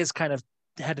 And he has kind of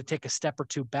had to take a step or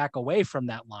two back away from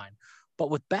that line.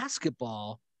 But with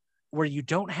basketball, where you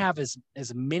don't have as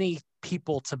many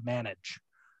people to manage,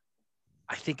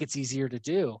 I think it's easier to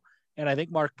do. And I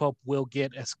think Mark Pope will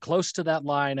get as close to that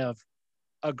line of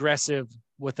aggressive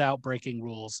without breaking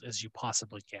rules as you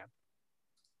possibly can.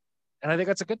 And I think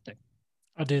that's a good thing.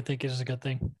 I do think it is a good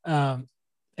thing.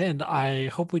 And I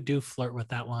hope we do flirt with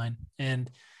that line. And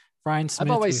Brian Smith,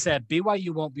 I've always said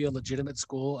BYU won't be a legitimate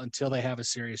school until they have a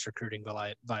serious recruiting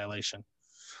violation.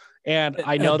 And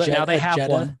I know that now they have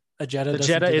one. The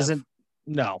Jetta isn't.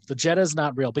 No, the Jetta is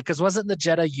not real because wasn't the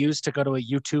Jetta used to go to a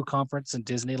U2 conference in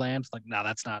Disneyland? Like, no,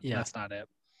 that's not. Yeah. That's not it.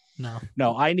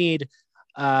 No. I need.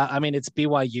 I mean, it's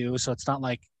BYU, so it's not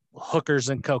like hookers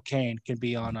and cocaine can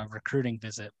be on a recruiting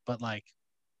visit, but like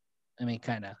I mean,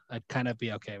 I'd kind of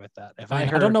be okay with that. If I I mean,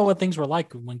 I don't heard know what things were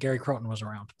like when Gary Crowton was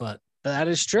around, but that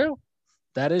is true.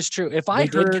 That is true. If I they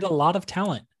did get heard, a lot of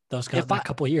talent if that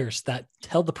couple of years that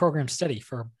held the program steady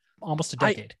for almost a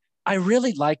I, decade. I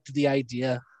really liked the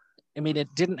idea. I mean,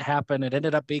 it didn't happen. It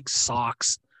ended up being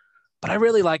Sox, but I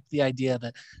really liked the idea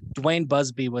that Dwayne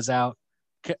Busby was out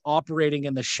operating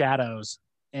in the shadows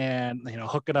and,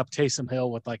 hooking up Taysom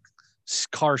Hill with like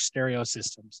car stereo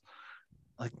systems.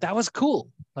 Like that was cool.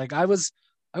 Like I was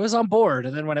on board.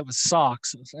 And then when it was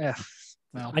Sox, it was,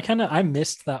 well, I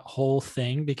missed that whole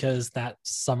thing because that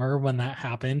summer when that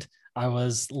happened, I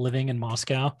was living in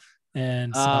Moscow.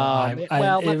 And so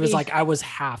it was like I was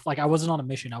half, like I wasn't on a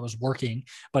mission, I was working,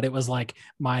 but it was like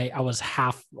I was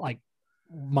half, like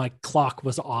my clock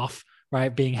was off,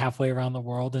 right? Being halfway around the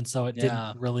world. And so it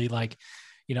didn't really like,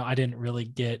 I didn't really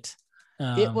get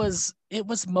it was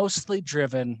mostly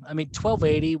driven. I mean,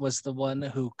 1280 was the one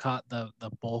who caught the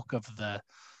bulk of the,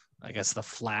 I guess, the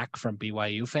flack from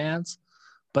BYU fans,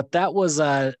 but that was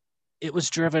it was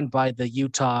driven by the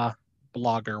Utah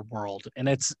blogger world, and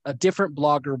it's a different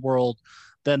blogger world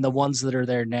than the ones that are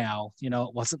there now.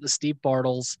 It wasn't the Steve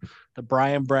Bartles, the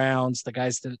Brian Browns, the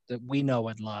guys that we know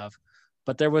and love,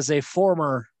 but there was a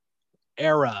former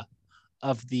era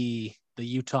of the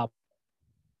Utah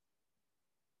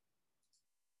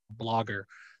blogger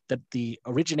that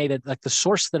originated, like the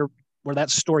source where that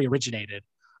story originated.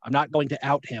 I'm not going to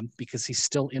out him because he's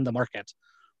still in the market,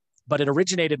 but it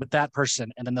originated with that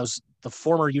person. And then the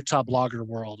former Utah blogger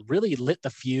world really lit the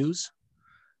fuse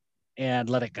and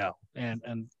let it go.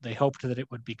 And they hoped that it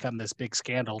would become this big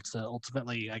scandal to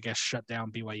ultimately, I guess, shut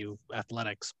down BYU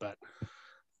athletics, but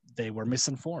they were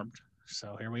misinformed.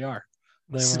 So here we are.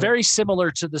 It's very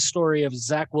similar to the story of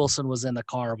Zach Wilson was in the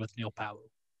car with Neil Pau'u.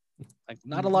 Like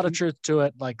not a lot of truth to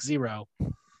it, like zero.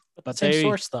 But same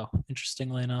source though,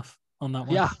 interestingly enough, on that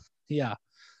one. Yeah.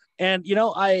 And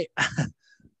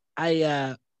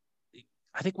I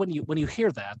think when you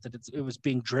hear that it was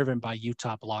being driven by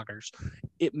Utah bloggers,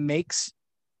 it makes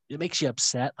you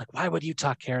upset. Like, why would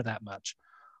Utah care that much?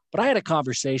 But I had a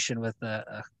conversation with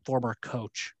a former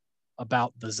coach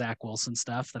about the Zach Wilson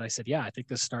stuff that I said, I think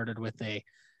this started with a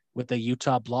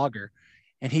Utah blogger.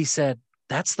 And he said,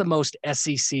 that's the most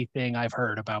SEC thing I've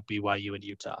heard about BYU and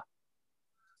Utah.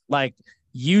 Like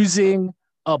using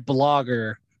a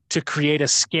blogger to create a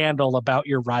scandal about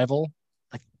your rival.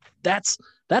 Like that's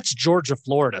Georgia,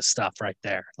 Florida stuff right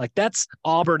there. Like that's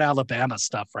Auburn, Alabama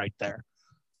stuff right there.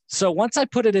 So once I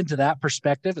put it into that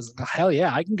perspective, is hell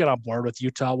yeah, I can get on board with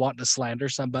Utah wanting to slander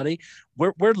somebody.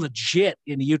 We're legit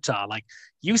in Utah. Like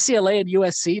UCLA and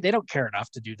USC, they don't care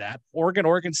enough to do that.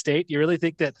 Oregon State, you really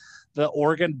think that the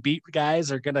Oregon beat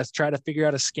guys are going to try to figure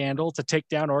out a scandal to take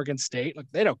down Oregon State? Like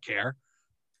they don't care.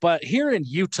 But here in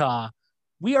Utah,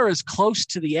 we are as close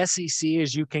to the SEC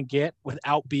as you can get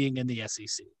without being in the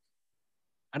SEC.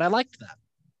 And I liked that.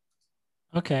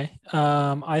 Okay.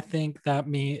 I think that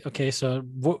so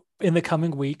in the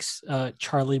coming weeks,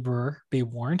 Charlie Brewer, be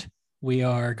warned, we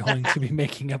are going to be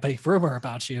making up a rumor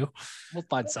about you. We'll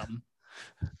find something.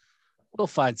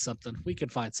 We can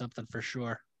find something for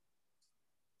sure.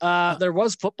 There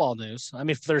was football news. I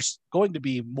mean, there's going to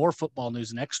be more football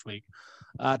news next week.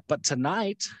 But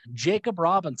tonight, Jacob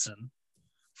Robinson,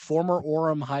 former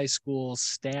Orem High School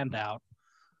standout,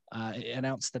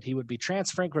 announced that he would be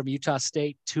transferring from Utah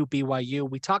State to BYU.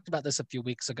 We talked about this a few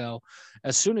weeks ago.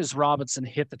 As soon as Robinson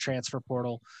hit the transfer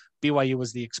portal, BYU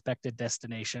was the expected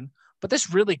destination. But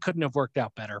this really couldn't have worked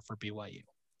out better for BYU.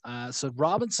 So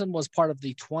Robinson was part of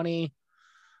the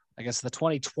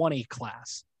 2020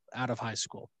 class out of high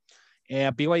school.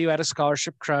 And BYU had a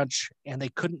scholarship crunch, and they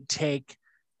couldn't take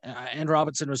and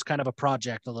Robinson was kind of a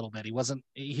project a little bit.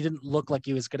 He didn't look like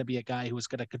he was going to be a guy who was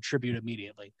going to contribute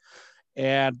immediately.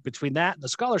 And between that and the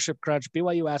scholarship crunch,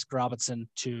 BYU asked Robinson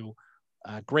to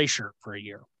gray shirt for a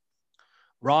year.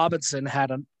 Robinson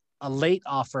had a late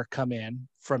offer come in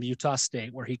from Utah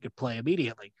State where he could play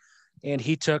immediately. And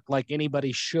he took, like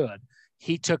anybody should,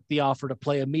 he took the offer to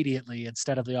play immediately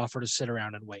instead of the offer to sit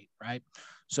around and wait, right?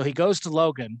 So he goes to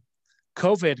Logan.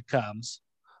 COVID comes.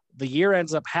 The year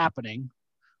ends up happening,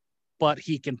 but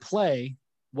he can play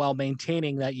while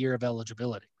maintaining that year of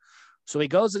eligibility. So he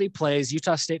goes and he plays.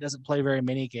 Utah State doesn't play very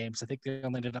many games. I think they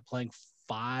only ended up playing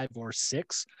 5 or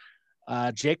 6.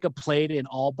 Jacob played in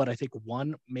all but I think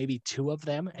 1, maybe 2 of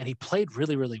them, and he played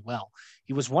really, really well.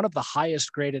 He was one of the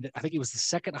highest graded, I think he was the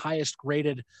second highest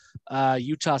graded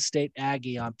Utah State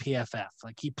Aggie on PFF.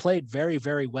 Like he played very,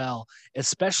 very well,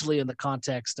 especially in the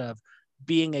context of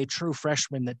being a true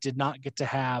freshman that did not get to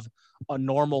have a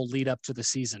normal lead up to the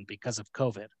season because of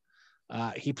COVID.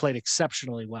 He played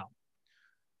exceptionally well.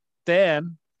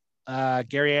 Then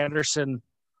Gary Anderson,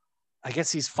 I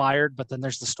guess he's fired, but then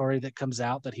there's the story that comes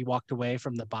out that he walked away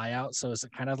from the buyout. So is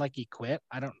it kind of like he quit?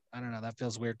 I don't know. That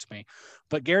feels weird to me.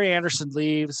 But Gary Anderson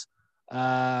leaves.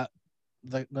 The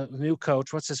new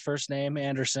coach, what's his first name?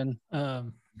 Anderson.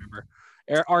 Remember,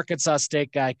 Arkansas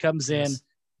State guy comes in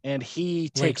and he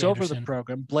takes over the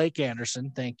program. Blake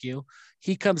Anderson, thank you.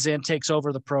 He comes in, takes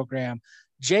over the program.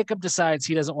 Jacob decides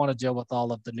he doesn't want to deal with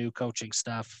all of the new coaching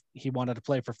stuff. He wanted to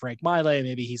play for Frank Maile.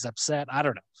 Maybe he's upset. I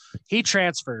don't know. He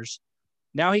transfers.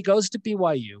 Now he goes to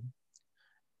BYU.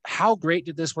 How great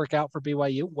did this work out for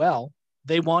BYU? Well,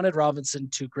 they wanted Robinson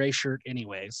to gray shirt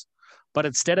anyways. But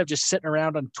instead of just sitting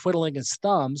around and twiddling his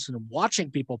thumbs and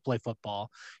watching people play football,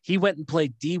 he went and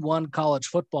played D1 college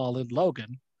football in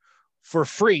Logan for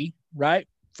free, right?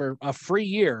 For a free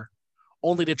year,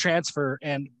 only to transfer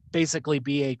and basically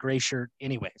be a gray shirt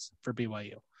anyways for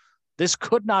BYU. This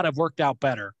could not have worked out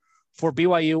better for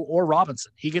BYU or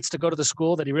Robinson. He gets to go to the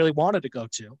school that he really wanted to go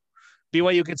to.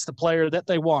 BYU gets the player that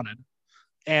they wanted,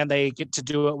 and they get to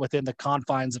do it within the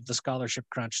confines of the scholarship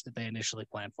crunch that they initially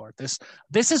planned for.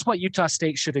 This is what Utah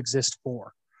State should exist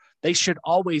for. They should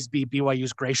always be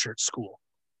BYU's gray shirt school.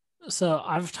 So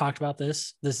I've talked about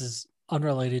this. This is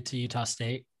unrelated to Utah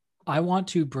State. I want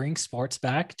to bring sports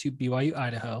back to BYU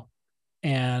Idaho,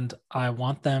 and I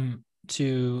want them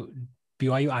to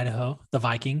BYU Idaho, the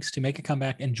Vikings, to make a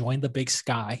comeback and join the Big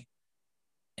Sky.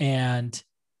 And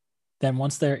then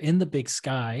once they're in the Big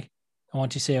Sky, I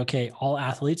want to say, okay, all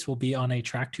athletes will be on a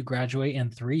track to graduate in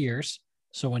 3 years.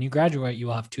 So when you graduate, you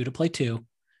will have 2 to play 2.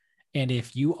 And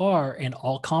if you are an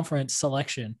all conference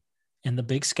selection in the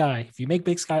Big Sky, if you make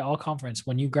Big Sky all conference,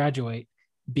 when you graduate,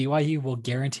 BYU will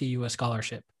guarantee you a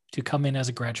scholarship to come in as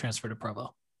a grad transfer to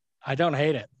Provo. I don't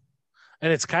hate it.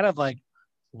 And it's kind of like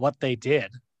what they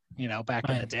did, back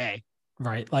in the day.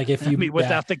 Right. Like if you,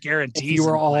 without the guarantees,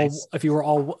 if you were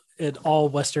all at all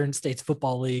Western States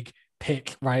Football League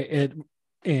pick, right,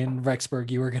 in Rexburg,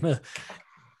 you were gonna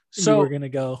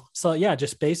go. So yeah,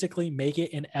 just basically make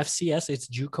it an FCS. It's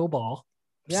JUCO ball,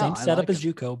 same setup as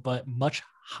JUCO, but much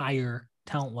higher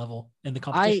talent level in the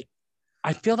competition.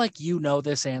 I feel like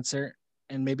this answer,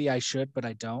 and maybe I should, but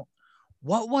I don't.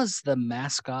 What was the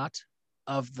mascot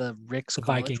of the Rick's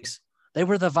College? Vikings? They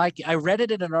were the Vikings. I read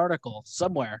it in an article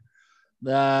somewhere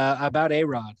about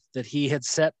A-Rod, that he had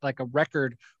set like a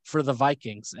record for the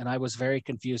Vikings, and I was very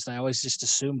confused. I always just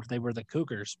assumed they were the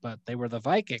Cougars, but they were the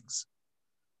Vikings.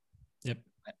 Yep.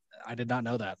 I did not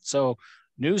know that. So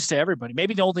news to everybody.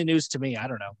 Maybe the only news to me, I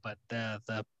don't know, but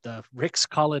the Rick's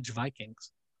College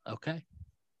Vikings. Okay.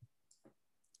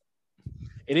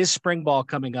 It is spring ball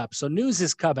coming up. So news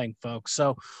is coming, folks.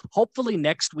 So hopefully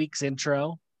next week's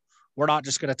intro, we're not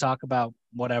just going to talk about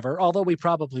whatever, although we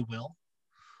probably will,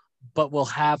 but we'll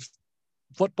have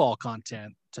football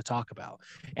content to talk about.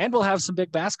 And we'll have some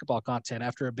big basketball content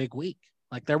after a big week.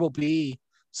 Like there will be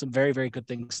some very, very good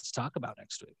things to talk about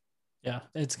next week. Yeah,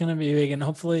 it's going to be big. And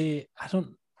hopefully, I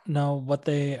don't know what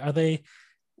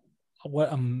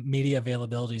media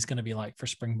availability is going to be like for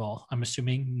spring ball. I'm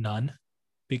assuming none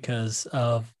because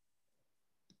of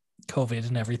COVID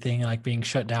and everything like being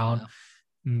shut down. Yeah.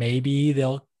 Maybe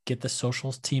they'll get the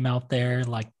socials team out there.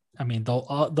 Like, I mean, they'll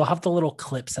have the little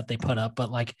clips that they put up,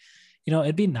 but like,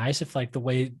 it'd be nice if like the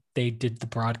way they did the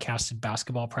broadcasted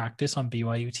basketball practice on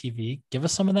BYU TV, give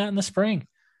us some of that in the spring.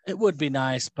 It would be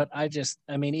nice, but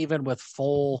even with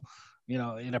full,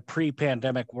 in a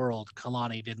pre-pandemic world,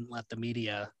 Kalani didn't let the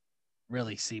media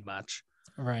really see much.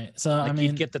 Right. So,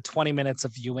 you'd get the 20 minutes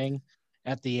of viewing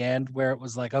at the end where it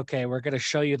was like, okay, we're going to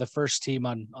show you the first team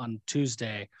on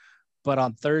Tuesday, but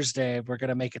on Thursday, we're going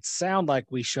to make it sound like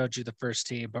we showed you the first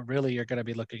team, but really you're going to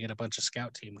be looking at a bunch of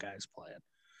scout team guys playing.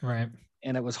 Right.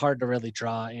 And it was hard to really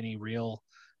draw any real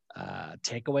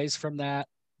takeaways from that.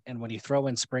 And when you throw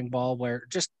in spring ball, where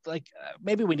just like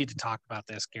maybe we need to talk about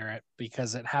this, Garrett,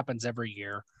 because it happens every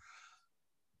year.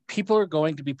 People are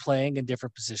going to be playing in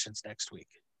different positions next week.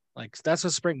 Like that's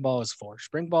what spring ball is for.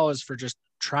 Spring ball is for just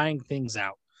trying things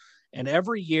out. And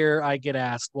every year I get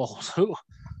asked, well, who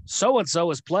so-and-so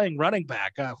is playing running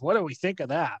back. What do we think of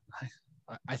that?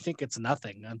 I think it's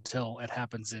nothing until it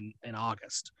happens in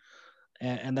August.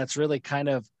 And that's really kind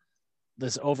of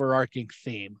this overarching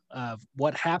theme of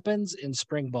what happens in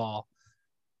spring ball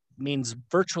means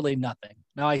virtually nothing.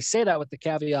 Now, I say that with the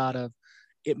caveat of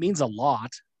it means a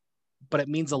lot, but it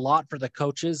means a lot for the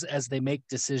coaches as they make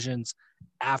decisions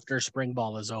after spring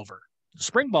ball is over.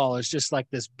 Spring ball is just like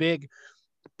this big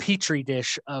petri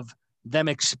dish of them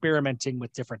experimenting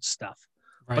with different stuff.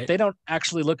 Right. But they don't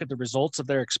actually look at the results of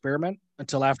their experiment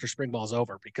until after spring ball is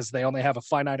over because they only have a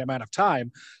finite amount of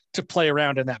time to play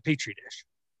around in that petri dish.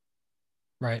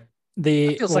 Right. That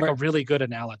The feels like a or really good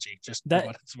analogy, just for that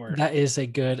what it's worth. that is a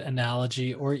good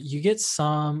analogy. Or you get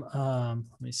some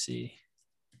let me see.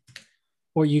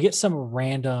 Or you get some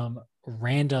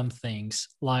random things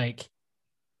like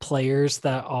players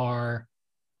that are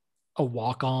a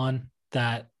walk on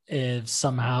that if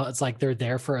somehow it's like they're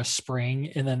there for a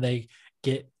spring and then they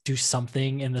do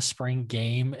something in the spring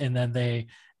game and then they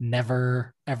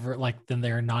never ever like then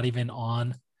they're not even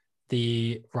on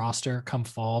the roster come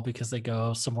fall because they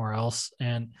go somewhere else.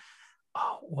 And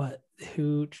what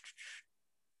who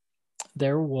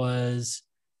there was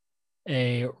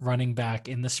a running back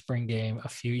in the spring game a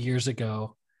few years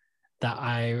ago that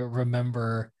I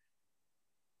remember.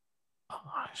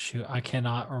 Oh, shoot, I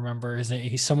cannot remember his name.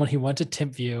 He's someone, he went to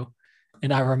Timpview,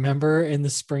 and I remember in the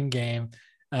spring game,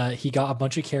 he got a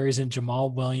bunch of carries, and Jamal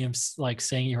Williams like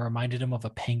saying he reminded him of a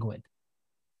penguin.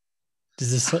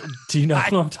 Do you know I,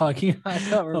 what I'm talking I about?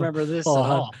 don't remember this at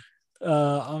all. I'm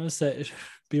gonna say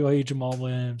BYU Jamal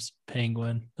Williams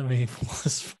penguin. I mean,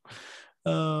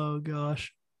 oh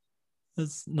gosh,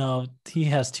 he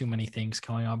has too many things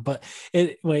going on. But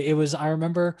it was, I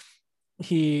remember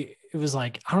it was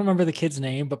like, I don't remember the kid's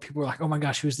name, but people were like, oh my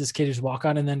gosh, who's this kid who's walk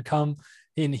on? And then come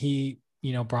and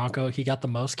Bronco, he got the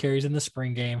most carries in the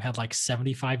spring game, had like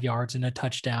 75 yards and a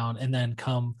touchdown. And then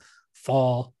come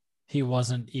fall, he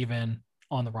wasn't even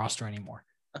on the roster anymore.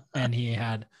 And he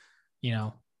had,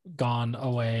 gone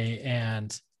away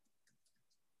and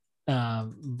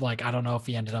like, I don't know if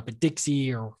he ended up at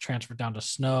Dixie or transferred down to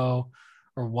Snow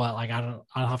or what. Like, I'll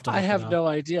have to look I it have up. no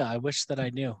idea. I wish that I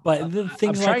knew. But the I'm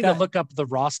things like trying to that, look up the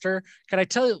roster. Can I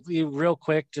tell you real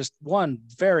quick, just one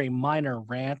very minor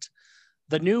rant?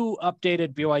 The new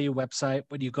updated BYU website,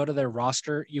 when you go to their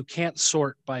roster, you can't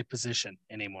sort by position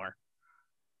anymore.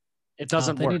 It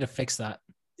doesn't they work. need to fix that.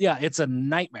 Yeah, it's a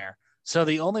nightmare. So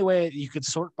the only way you could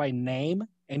sort by name,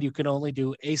 and you can only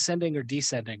do ascending or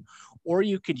descending, or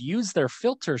you could use their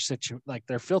filter like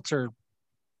their filter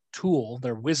tool,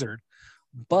 their wizard,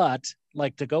 but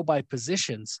like to go by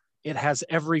positions, it has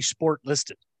every sport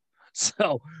listed.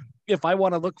 So if I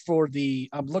want to look for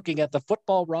I'm looking at the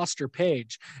football roster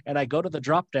page and I go to the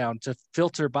drop down to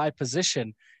filter by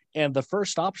position, and the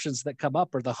first options that come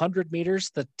up are the 100 meters,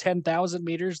 the 10,000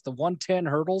 meters, the 110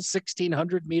 hurdles,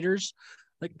 1,600 meters.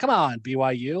 Like, come on,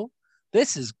 BYU.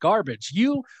 This is garbage.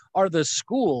 You are the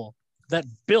school that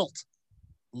built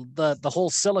the whole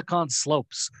Silicon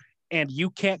Slopes, and you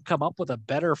can't come up with a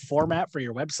better format for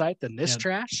your website than this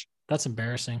trash? That's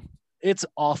embarrassing. It's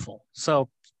awful. So,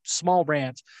 small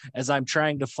rant as I'm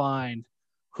trying to find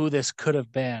who this could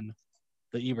have been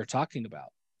that you were talking about.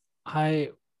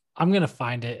 I'm gonna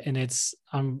find it, and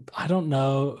I don't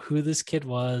know who this kid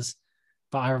was,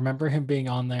 but I remember him being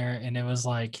on there, and it was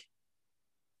like,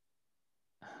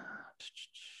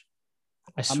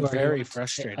 I swear, I'm very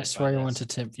frustrated. I swear, he went to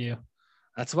Timpview.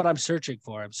 That's what I'm searching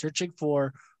for. I'm searching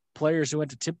for players who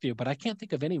went to Timpview, but I can't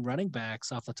think of any running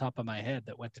backs off the top of my head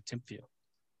that went to Timpview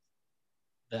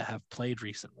that have played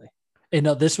recently. And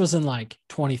no, this was in like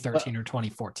 2013 or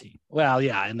 2014. Well,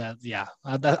 yeah, and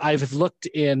I've looked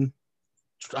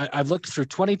through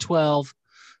 2012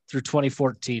 through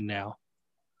 2014 now,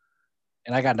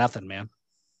 and I got nothing, man.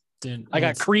 Dude, I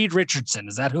got Creed Richardson.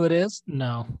 Is that who it is?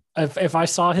 No. If I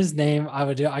saw his name, I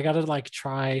would do. I gotta like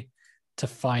try to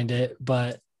find it,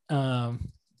 but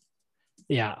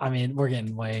yeah, I mean, we're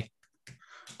getting way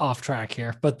off track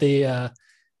here. But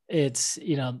it's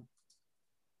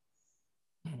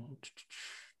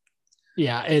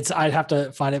yeah, I'd have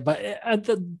to find it. But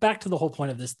back to the whole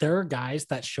point of this, there are guys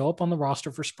that show up on the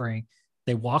roster for spring.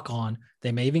 They walk on.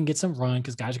 They may even get some run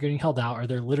because guys are getting held out, or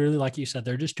they're literally, like you said,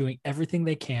 they're just doing everything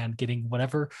they can, getting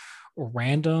whatever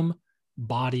random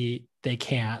body they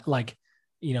can, like,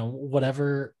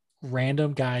 whatever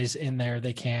random guys in there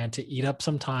they can to eat up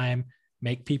some time,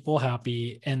 make people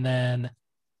happy, and then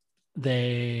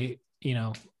they,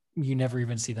 you never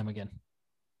even see them again.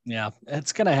 Yeah,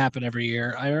 it's going to happen every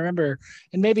year. I remember,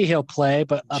 and maybe he'll play,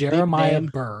 but Jeremiah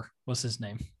Burr was his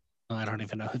name. I don't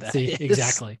even know who that is.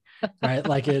 Exactly. Right.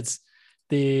 Like it's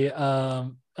the,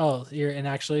 and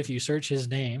actually if you search his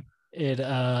name,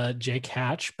 Jake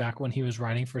Hatch, back when he was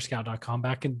writing for scout.com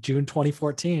back in June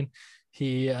 2014,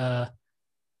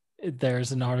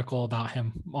 there's an article about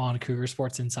him on Cougar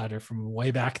Sports Insider from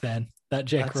way back then that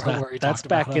Jake wrote where he that's talked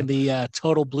back about in the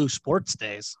Total Blue Sports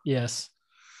days. Yes.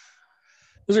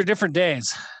 Those are different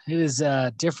days. It is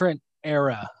a different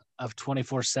era of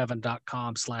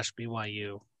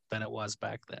 247.com/BYU than it was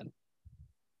back then.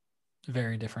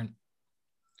 Very different.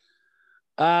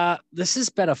 This has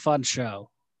been a fun show,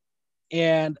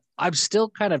 and I'm still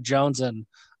kind of jonesing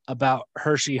about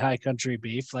Hershey High Country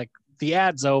beef. Like, the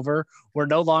ad's over. We're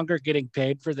no longer getting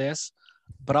paid for this.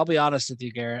 But I'll be honest with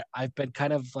you, Garrett. I've been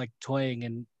kind of like toying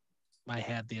in my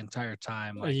head the entire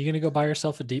time. Are Like, you going to go buy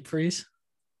yourself a deep freeze?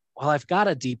 well, I've got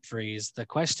a deep freeze. The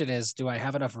question is, do I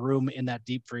have enough room in that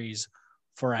deep freeze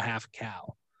for a half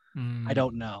cow? I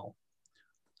don't know.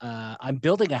 I'm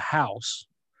building a house.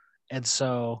 And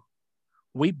so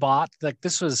we bought, like,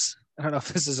 this was, I don't know if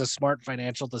this is a smart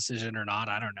financial decision or not.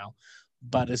 I don't know.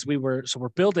 But we're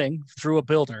building through a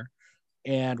builder.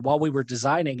 And while we were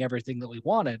designing everything that we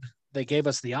wanted, they gave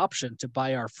us the option to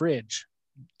buy our fridge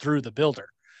through the builder.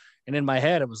 And in my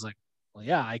head, it was like, well,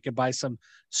 yeah, I could buy some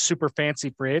super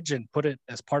fancy fridge and put it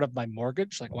as part of my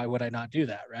mortgage. Like, why would I not do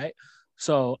that? Right.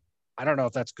 So I don't know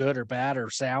if that's good or bad or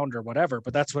sound or whatever,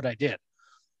 but that's what I did.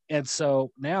 And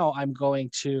so now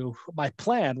my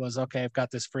plan was, okay, I've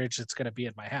got this fridge that's going to be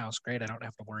in my house. Great. I don't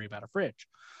have to worry about a fridge.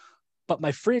 But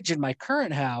my fridge in my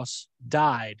current house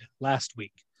died last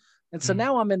week. And so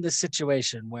now I'm in this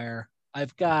situation where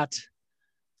I've got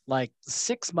like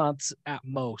 6 months at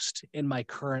most in my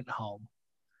current home.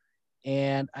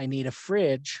 And I need a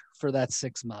fridge for that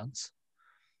 6 months.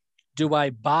 Do I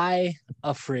buy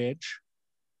a fridge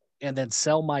and then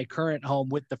sell my current home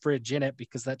with the fridge in it?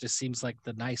 Because that just seems like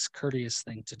the nice, courteous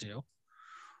thing to do.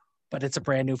 But it's a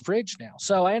brand new fridge now.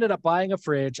 So I ended up buying a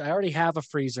fridge. I already have a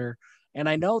freezer. And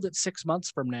I know that 6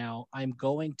 months from now, I'm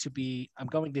going to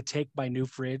take my new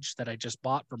fridge that I just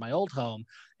bought for my old home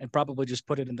and probably just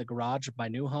put it in the garage of my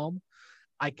new home.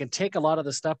 I can take a lot of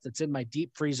the stuff that's in my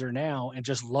deep freezer now and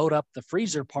just load up the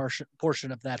freezer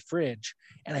portion of that fridge.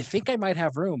 And I think I might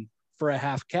have room for a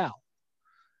half cow.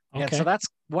 Okay. And so that's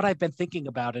what I've been thinking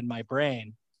about in my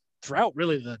brain throughout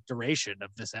really the duration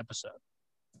of this episode.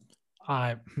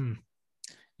 I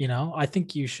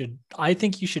think you should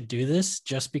do this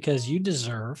just because you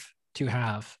deserve to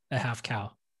have a half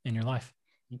cow in your life.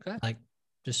 Okay. Like,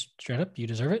 just straight up, you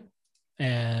deserve it.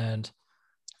 And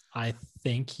I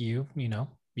think you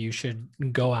should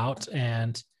go out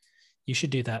and you should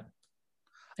do that.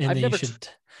 And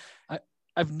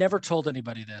I've never told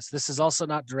anybody this. This is also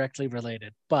not directly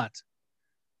related, but,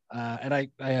 and I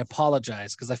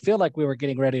apologize because I feel like we were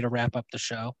getting ready to wrap up the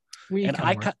show.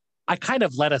 I kind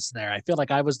of led us there. I feel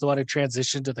like I was the one who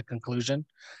transitioned to the conclusion,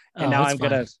 and now I'm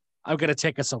gonna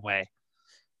take us away.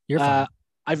 You're fine.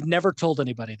 I've never told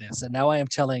anybody this, and now I am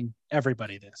telling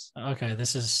everybody this. Okay,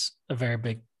 this is a very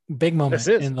big moment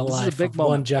in the life of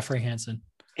one Jeffrey Hansen,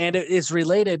 and it is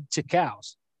related to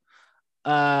cows.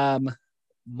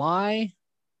 My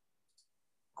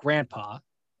grandpa,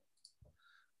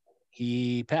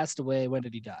 he passed away. When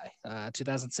did he die?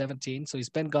 2017. So he's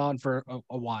been gone for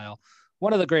a while.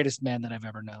 One of the greatest men that I've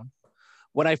ever known.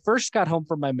 When I first got home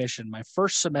from my mission, my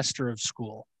first semester of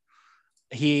school,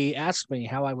 he asked me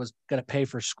how I was going to pay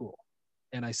for school.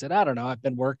 And I said, I don't know. I've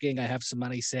been working. I have some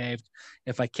money saved.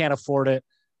 If I can't afford it,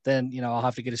 then, I'll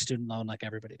have to get a student loan like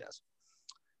everybody does.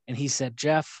 And he said,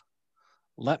 Jeff,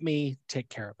 let me take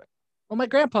care of it. Well, my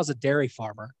grandpa's a dairy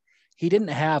farmer. He didn't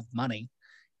have money.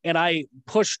 And I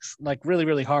pushed like really,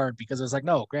 really hard because I was like,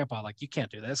 no, Grandpa, like, you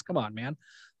can't do this. Come on, man.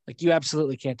 Like, you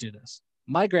absolutely can't do this.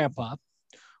 My grandpa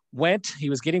he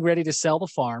was getting ready to sell the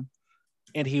farm,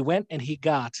 and he went and he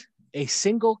got a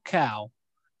single cow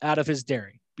out of his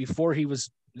dairy before he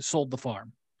sold the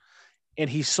farm. And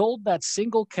he sold that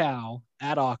single cow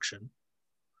at auction,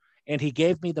 and he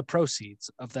gave me the proceeds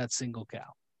of that single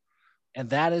cow. And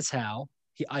that is how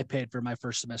I paid for my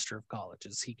first semester of college.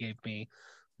 He gave me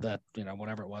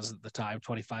whatever it was at the time,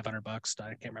 $2,500.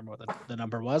 I can't remember what the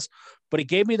number was, but he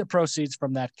gave me the proceeds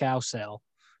from that cow sale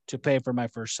to pay for my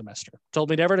first semester. Told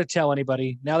me never to tell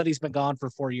anybody. Now that he's been gone for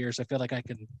 4 years, I feel like I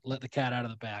can let the cat out of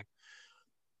the bag.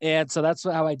 And so that's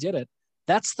how I did it.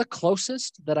 That's the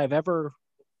closest that I've ever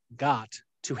got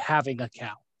to having a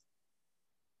cow.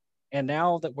 And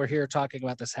now that we're here talking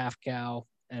about this half cow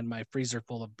and my freezer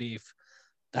full of beef,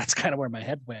 that's kind of where my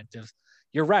head went.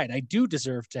 You're right. I do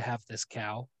deserve to have this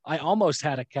cow. I almost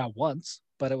had a cow once,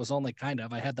 but it was only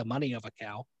I had the money of a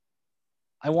cow.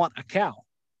 I want a cow.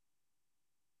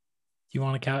 You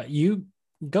want a cow? You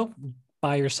go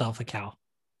buy yourself a cow.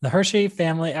 The Hershey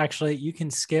family, actually, you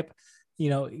can skip,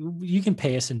 you can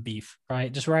pay us in beef, right?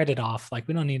 Just write it off. Like,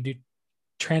 we don't need to do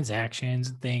transactions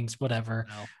and things, whatever,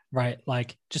 no. Right?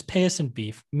 Like, just pay us in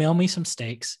beef. Mail me some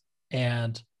steaks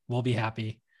and we'll be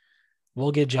happy.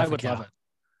 We'll get Jeff a cow.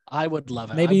 I would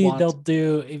love it. Maybe they'll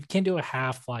do, if you can't do a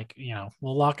half, like,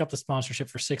 we'll lock up the sponsorship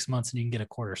for 6 months and you can get a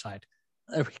quarter side.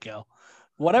 There we go.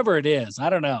 Whatever it is, I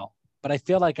don't know, but I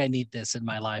feel like I need this in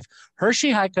my life.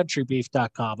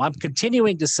 HersheyHighCountryBeef.com. I'm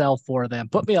continuing to sell for them.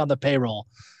 Put me on the payroll.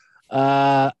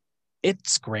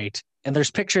 It's great. And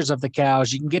there's pictures of the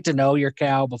cows. You can get to know your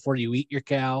cow before you eat your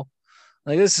cow.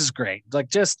 Like, this is great. Like,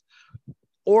 just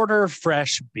order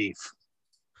fresh beef.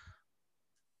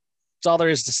 That's all there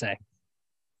is to say.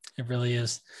 It really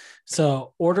is.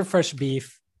 So order fresh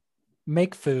beef,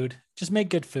 make food, just make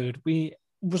good food. We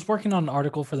was working on an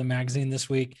article for the magazine this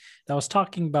week that was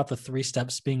talking about the 3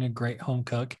 steps being a great home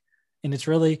cook. And it's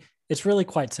really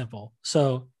quite simple.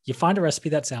 So you find a recipe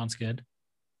that sounds good.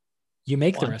 You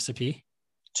make the recipe.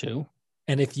 2.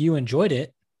 And if you enjoyed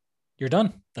it, you're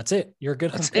done. That's it. You're a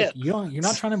good home cook. It. You're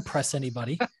not trying to impress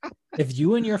anybody. If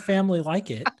you and your family like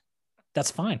it,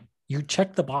 that's fine. You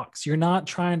check the box. You're not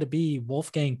trying to be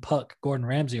Wolfgang Puck, Gordon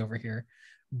Ramsay over here.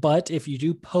 But if you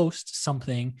do post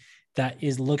something that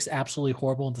looks absolutely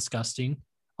horrible and disgusting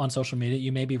on social media,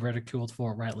 you may be ridiculed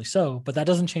for it, rightly so. But that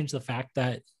doesn't change the fact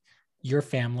that your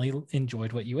family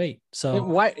enjoyed what you ate. So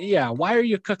why are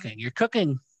you cooking? You're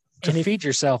cooking to feed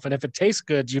yourself. And if it tastes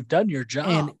good, you've done your job.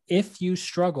 And if you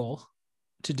struggle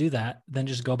to do that, then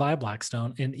just go buy a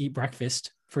Blackstone and eat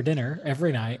breakfast for dinner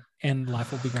every night, and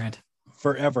life will be grand.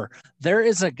 Forever. There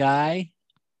is a guy,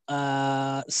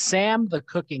 Sam the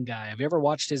cooking guy. Have you ever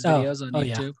watched his videos on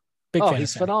YouTube? Yeah. Big fan.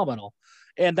 He's phenomenal.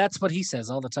 And that's what he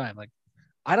says all the time. Like,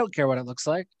 I don't care what it looks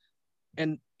like,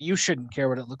 and you shouldn't care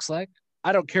what it looks like.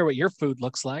 I don't care what your food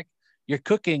looks like. You're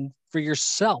cooking for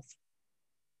yourself.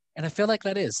 And I feel like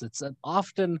it's an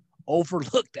often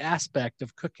overlooked aspect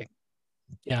of cooking.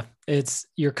 Yeah,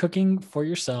 you're cooking for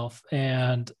yourself.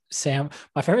 And Sam,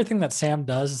 my favorite thing that Sam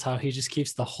does is how he just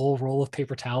keeps the whole roll of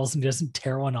paper towels and doesn't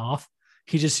tear one off.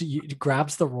 He just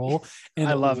grabs the roll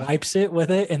and wipes it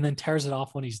with it and then tears it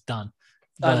off when he's done.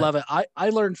 I love it. I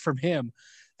learned from him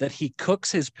that he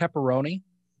cooks his pepperoni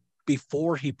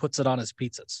before he puts it on his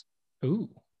pizzas. Ooh,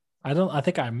 I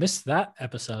think I missed that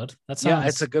episode.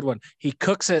 It's a good one. He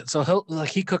cooks it. So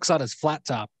he cooks on his flat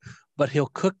top, but he'll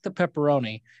cook the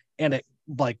pepperoni and it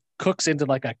like cooks into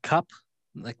like a cup,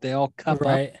 like they all cup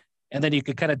up. And then you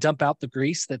can kind of dump out the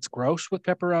grease that's gross with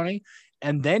pepperoni.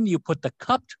 And then you put the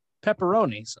cupped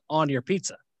pepperonis on your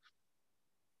pizza.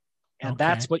 And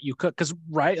that's what you cook. Cause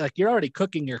like you're already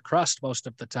cooking your crust most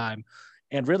of the time.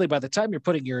 And really by the time you're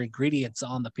putting your ingredients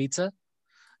on the pizza,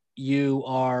 you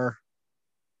are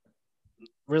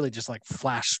really just like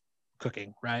flash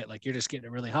cooking, right? Like you're just getting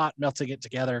it really hot, melting it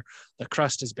together. The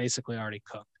crust is basically already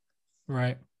cooked.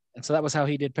 Right. And so that was how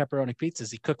he did pepperoni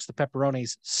pizzas. He cooks the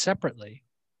pepperonis separately,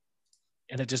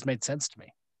 and it just made sense to me.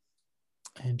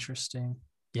 Interesting.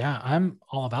 Yeah, I'm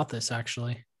all about this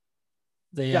actually.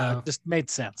 It just made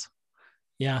sense.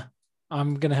 Yeah.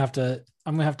 I'm gonna have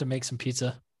to make some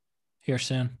pizza here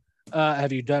soon.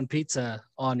 Have you done pizza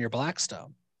on your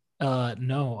Blackstone?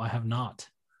 No, I have not.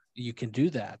 You can do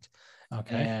that.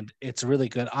 Okay. And it's really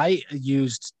good. You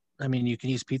can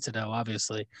use pizza dough,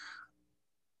 obviously,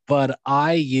 but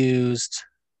I used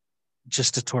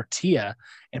just a tortilla,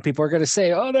 and people are going to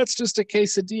say, oh, that's just a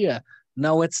quesadilla.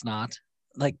 No, it's not.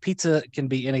 Like, pizza can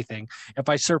be anything. If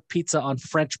I serve pizza on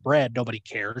French bread, nobody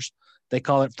cares. They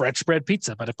call it French bread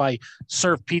pizza. But if I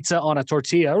serve pizza on a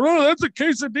tortilla, oh, that's a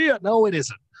quesadilla. No, it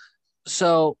isn't.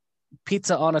 So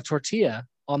pizza on a tortilla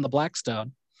on the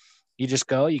Blackstone, you just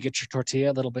go, you get your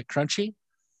tortilla a little bit crunchy,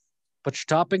 put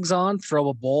your toppings on, throw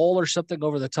a bowl or something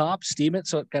over the top, steam it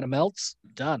so it kind of melts.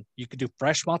 Done. You could do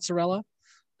fresh mozzarella.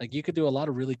 Like, you could do a lot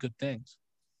of really good things.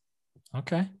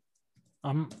 Okay.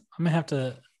 I'm gonna have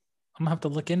to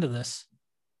look into this.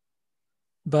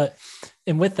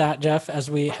 And with that, Jeff, as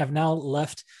we have now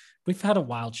left, we've had a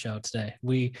wild show today.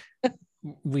 We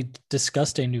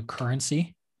discussed a new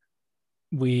currency.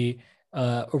 We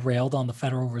railed on the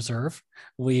Federal Reserve.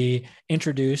 We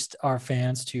introduced our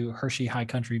fans to Hershey High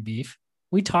Country beef.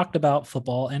 We talked about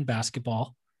football and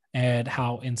basketball and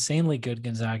how insanely good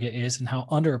Gonzaga is and how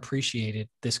underappreciated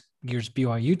this year's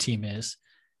BYU team is.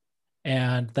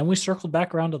 And then we circled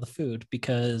back around to the food,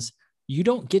 because you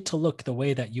don't get to look the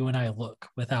way that you and I look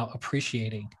without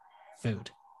appreciating food.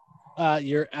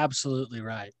 You're absolutely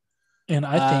right. And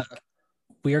I think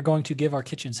we are going to give our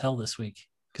kitchens hell this week,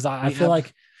 because I feel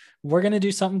like we're going to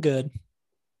do something good,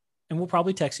 and we'll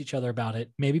probably text each other about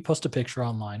it, maybe post a picture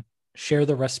online, share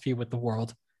the recipe with the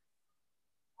world.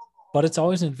 But it's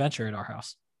always an adventure at our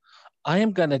house. I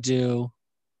am going to do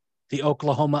the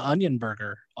Oklahoma onion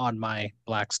burger on my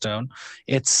Blackstone.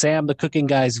 It's Sam, the cooking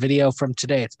guy's video from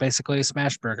today. It's basically a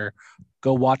smash burger.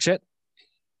 Go watch it,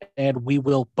 and we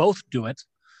will both do it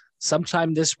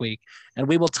sometime this week, and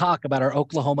we will talk about our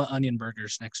Oklahoma onion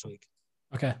burgers next week.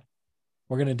 Okay.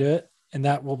 We're going to do it, and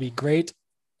that will be great.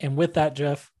 And with that,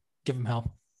 Jeff, give them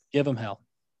hell. Give them hell.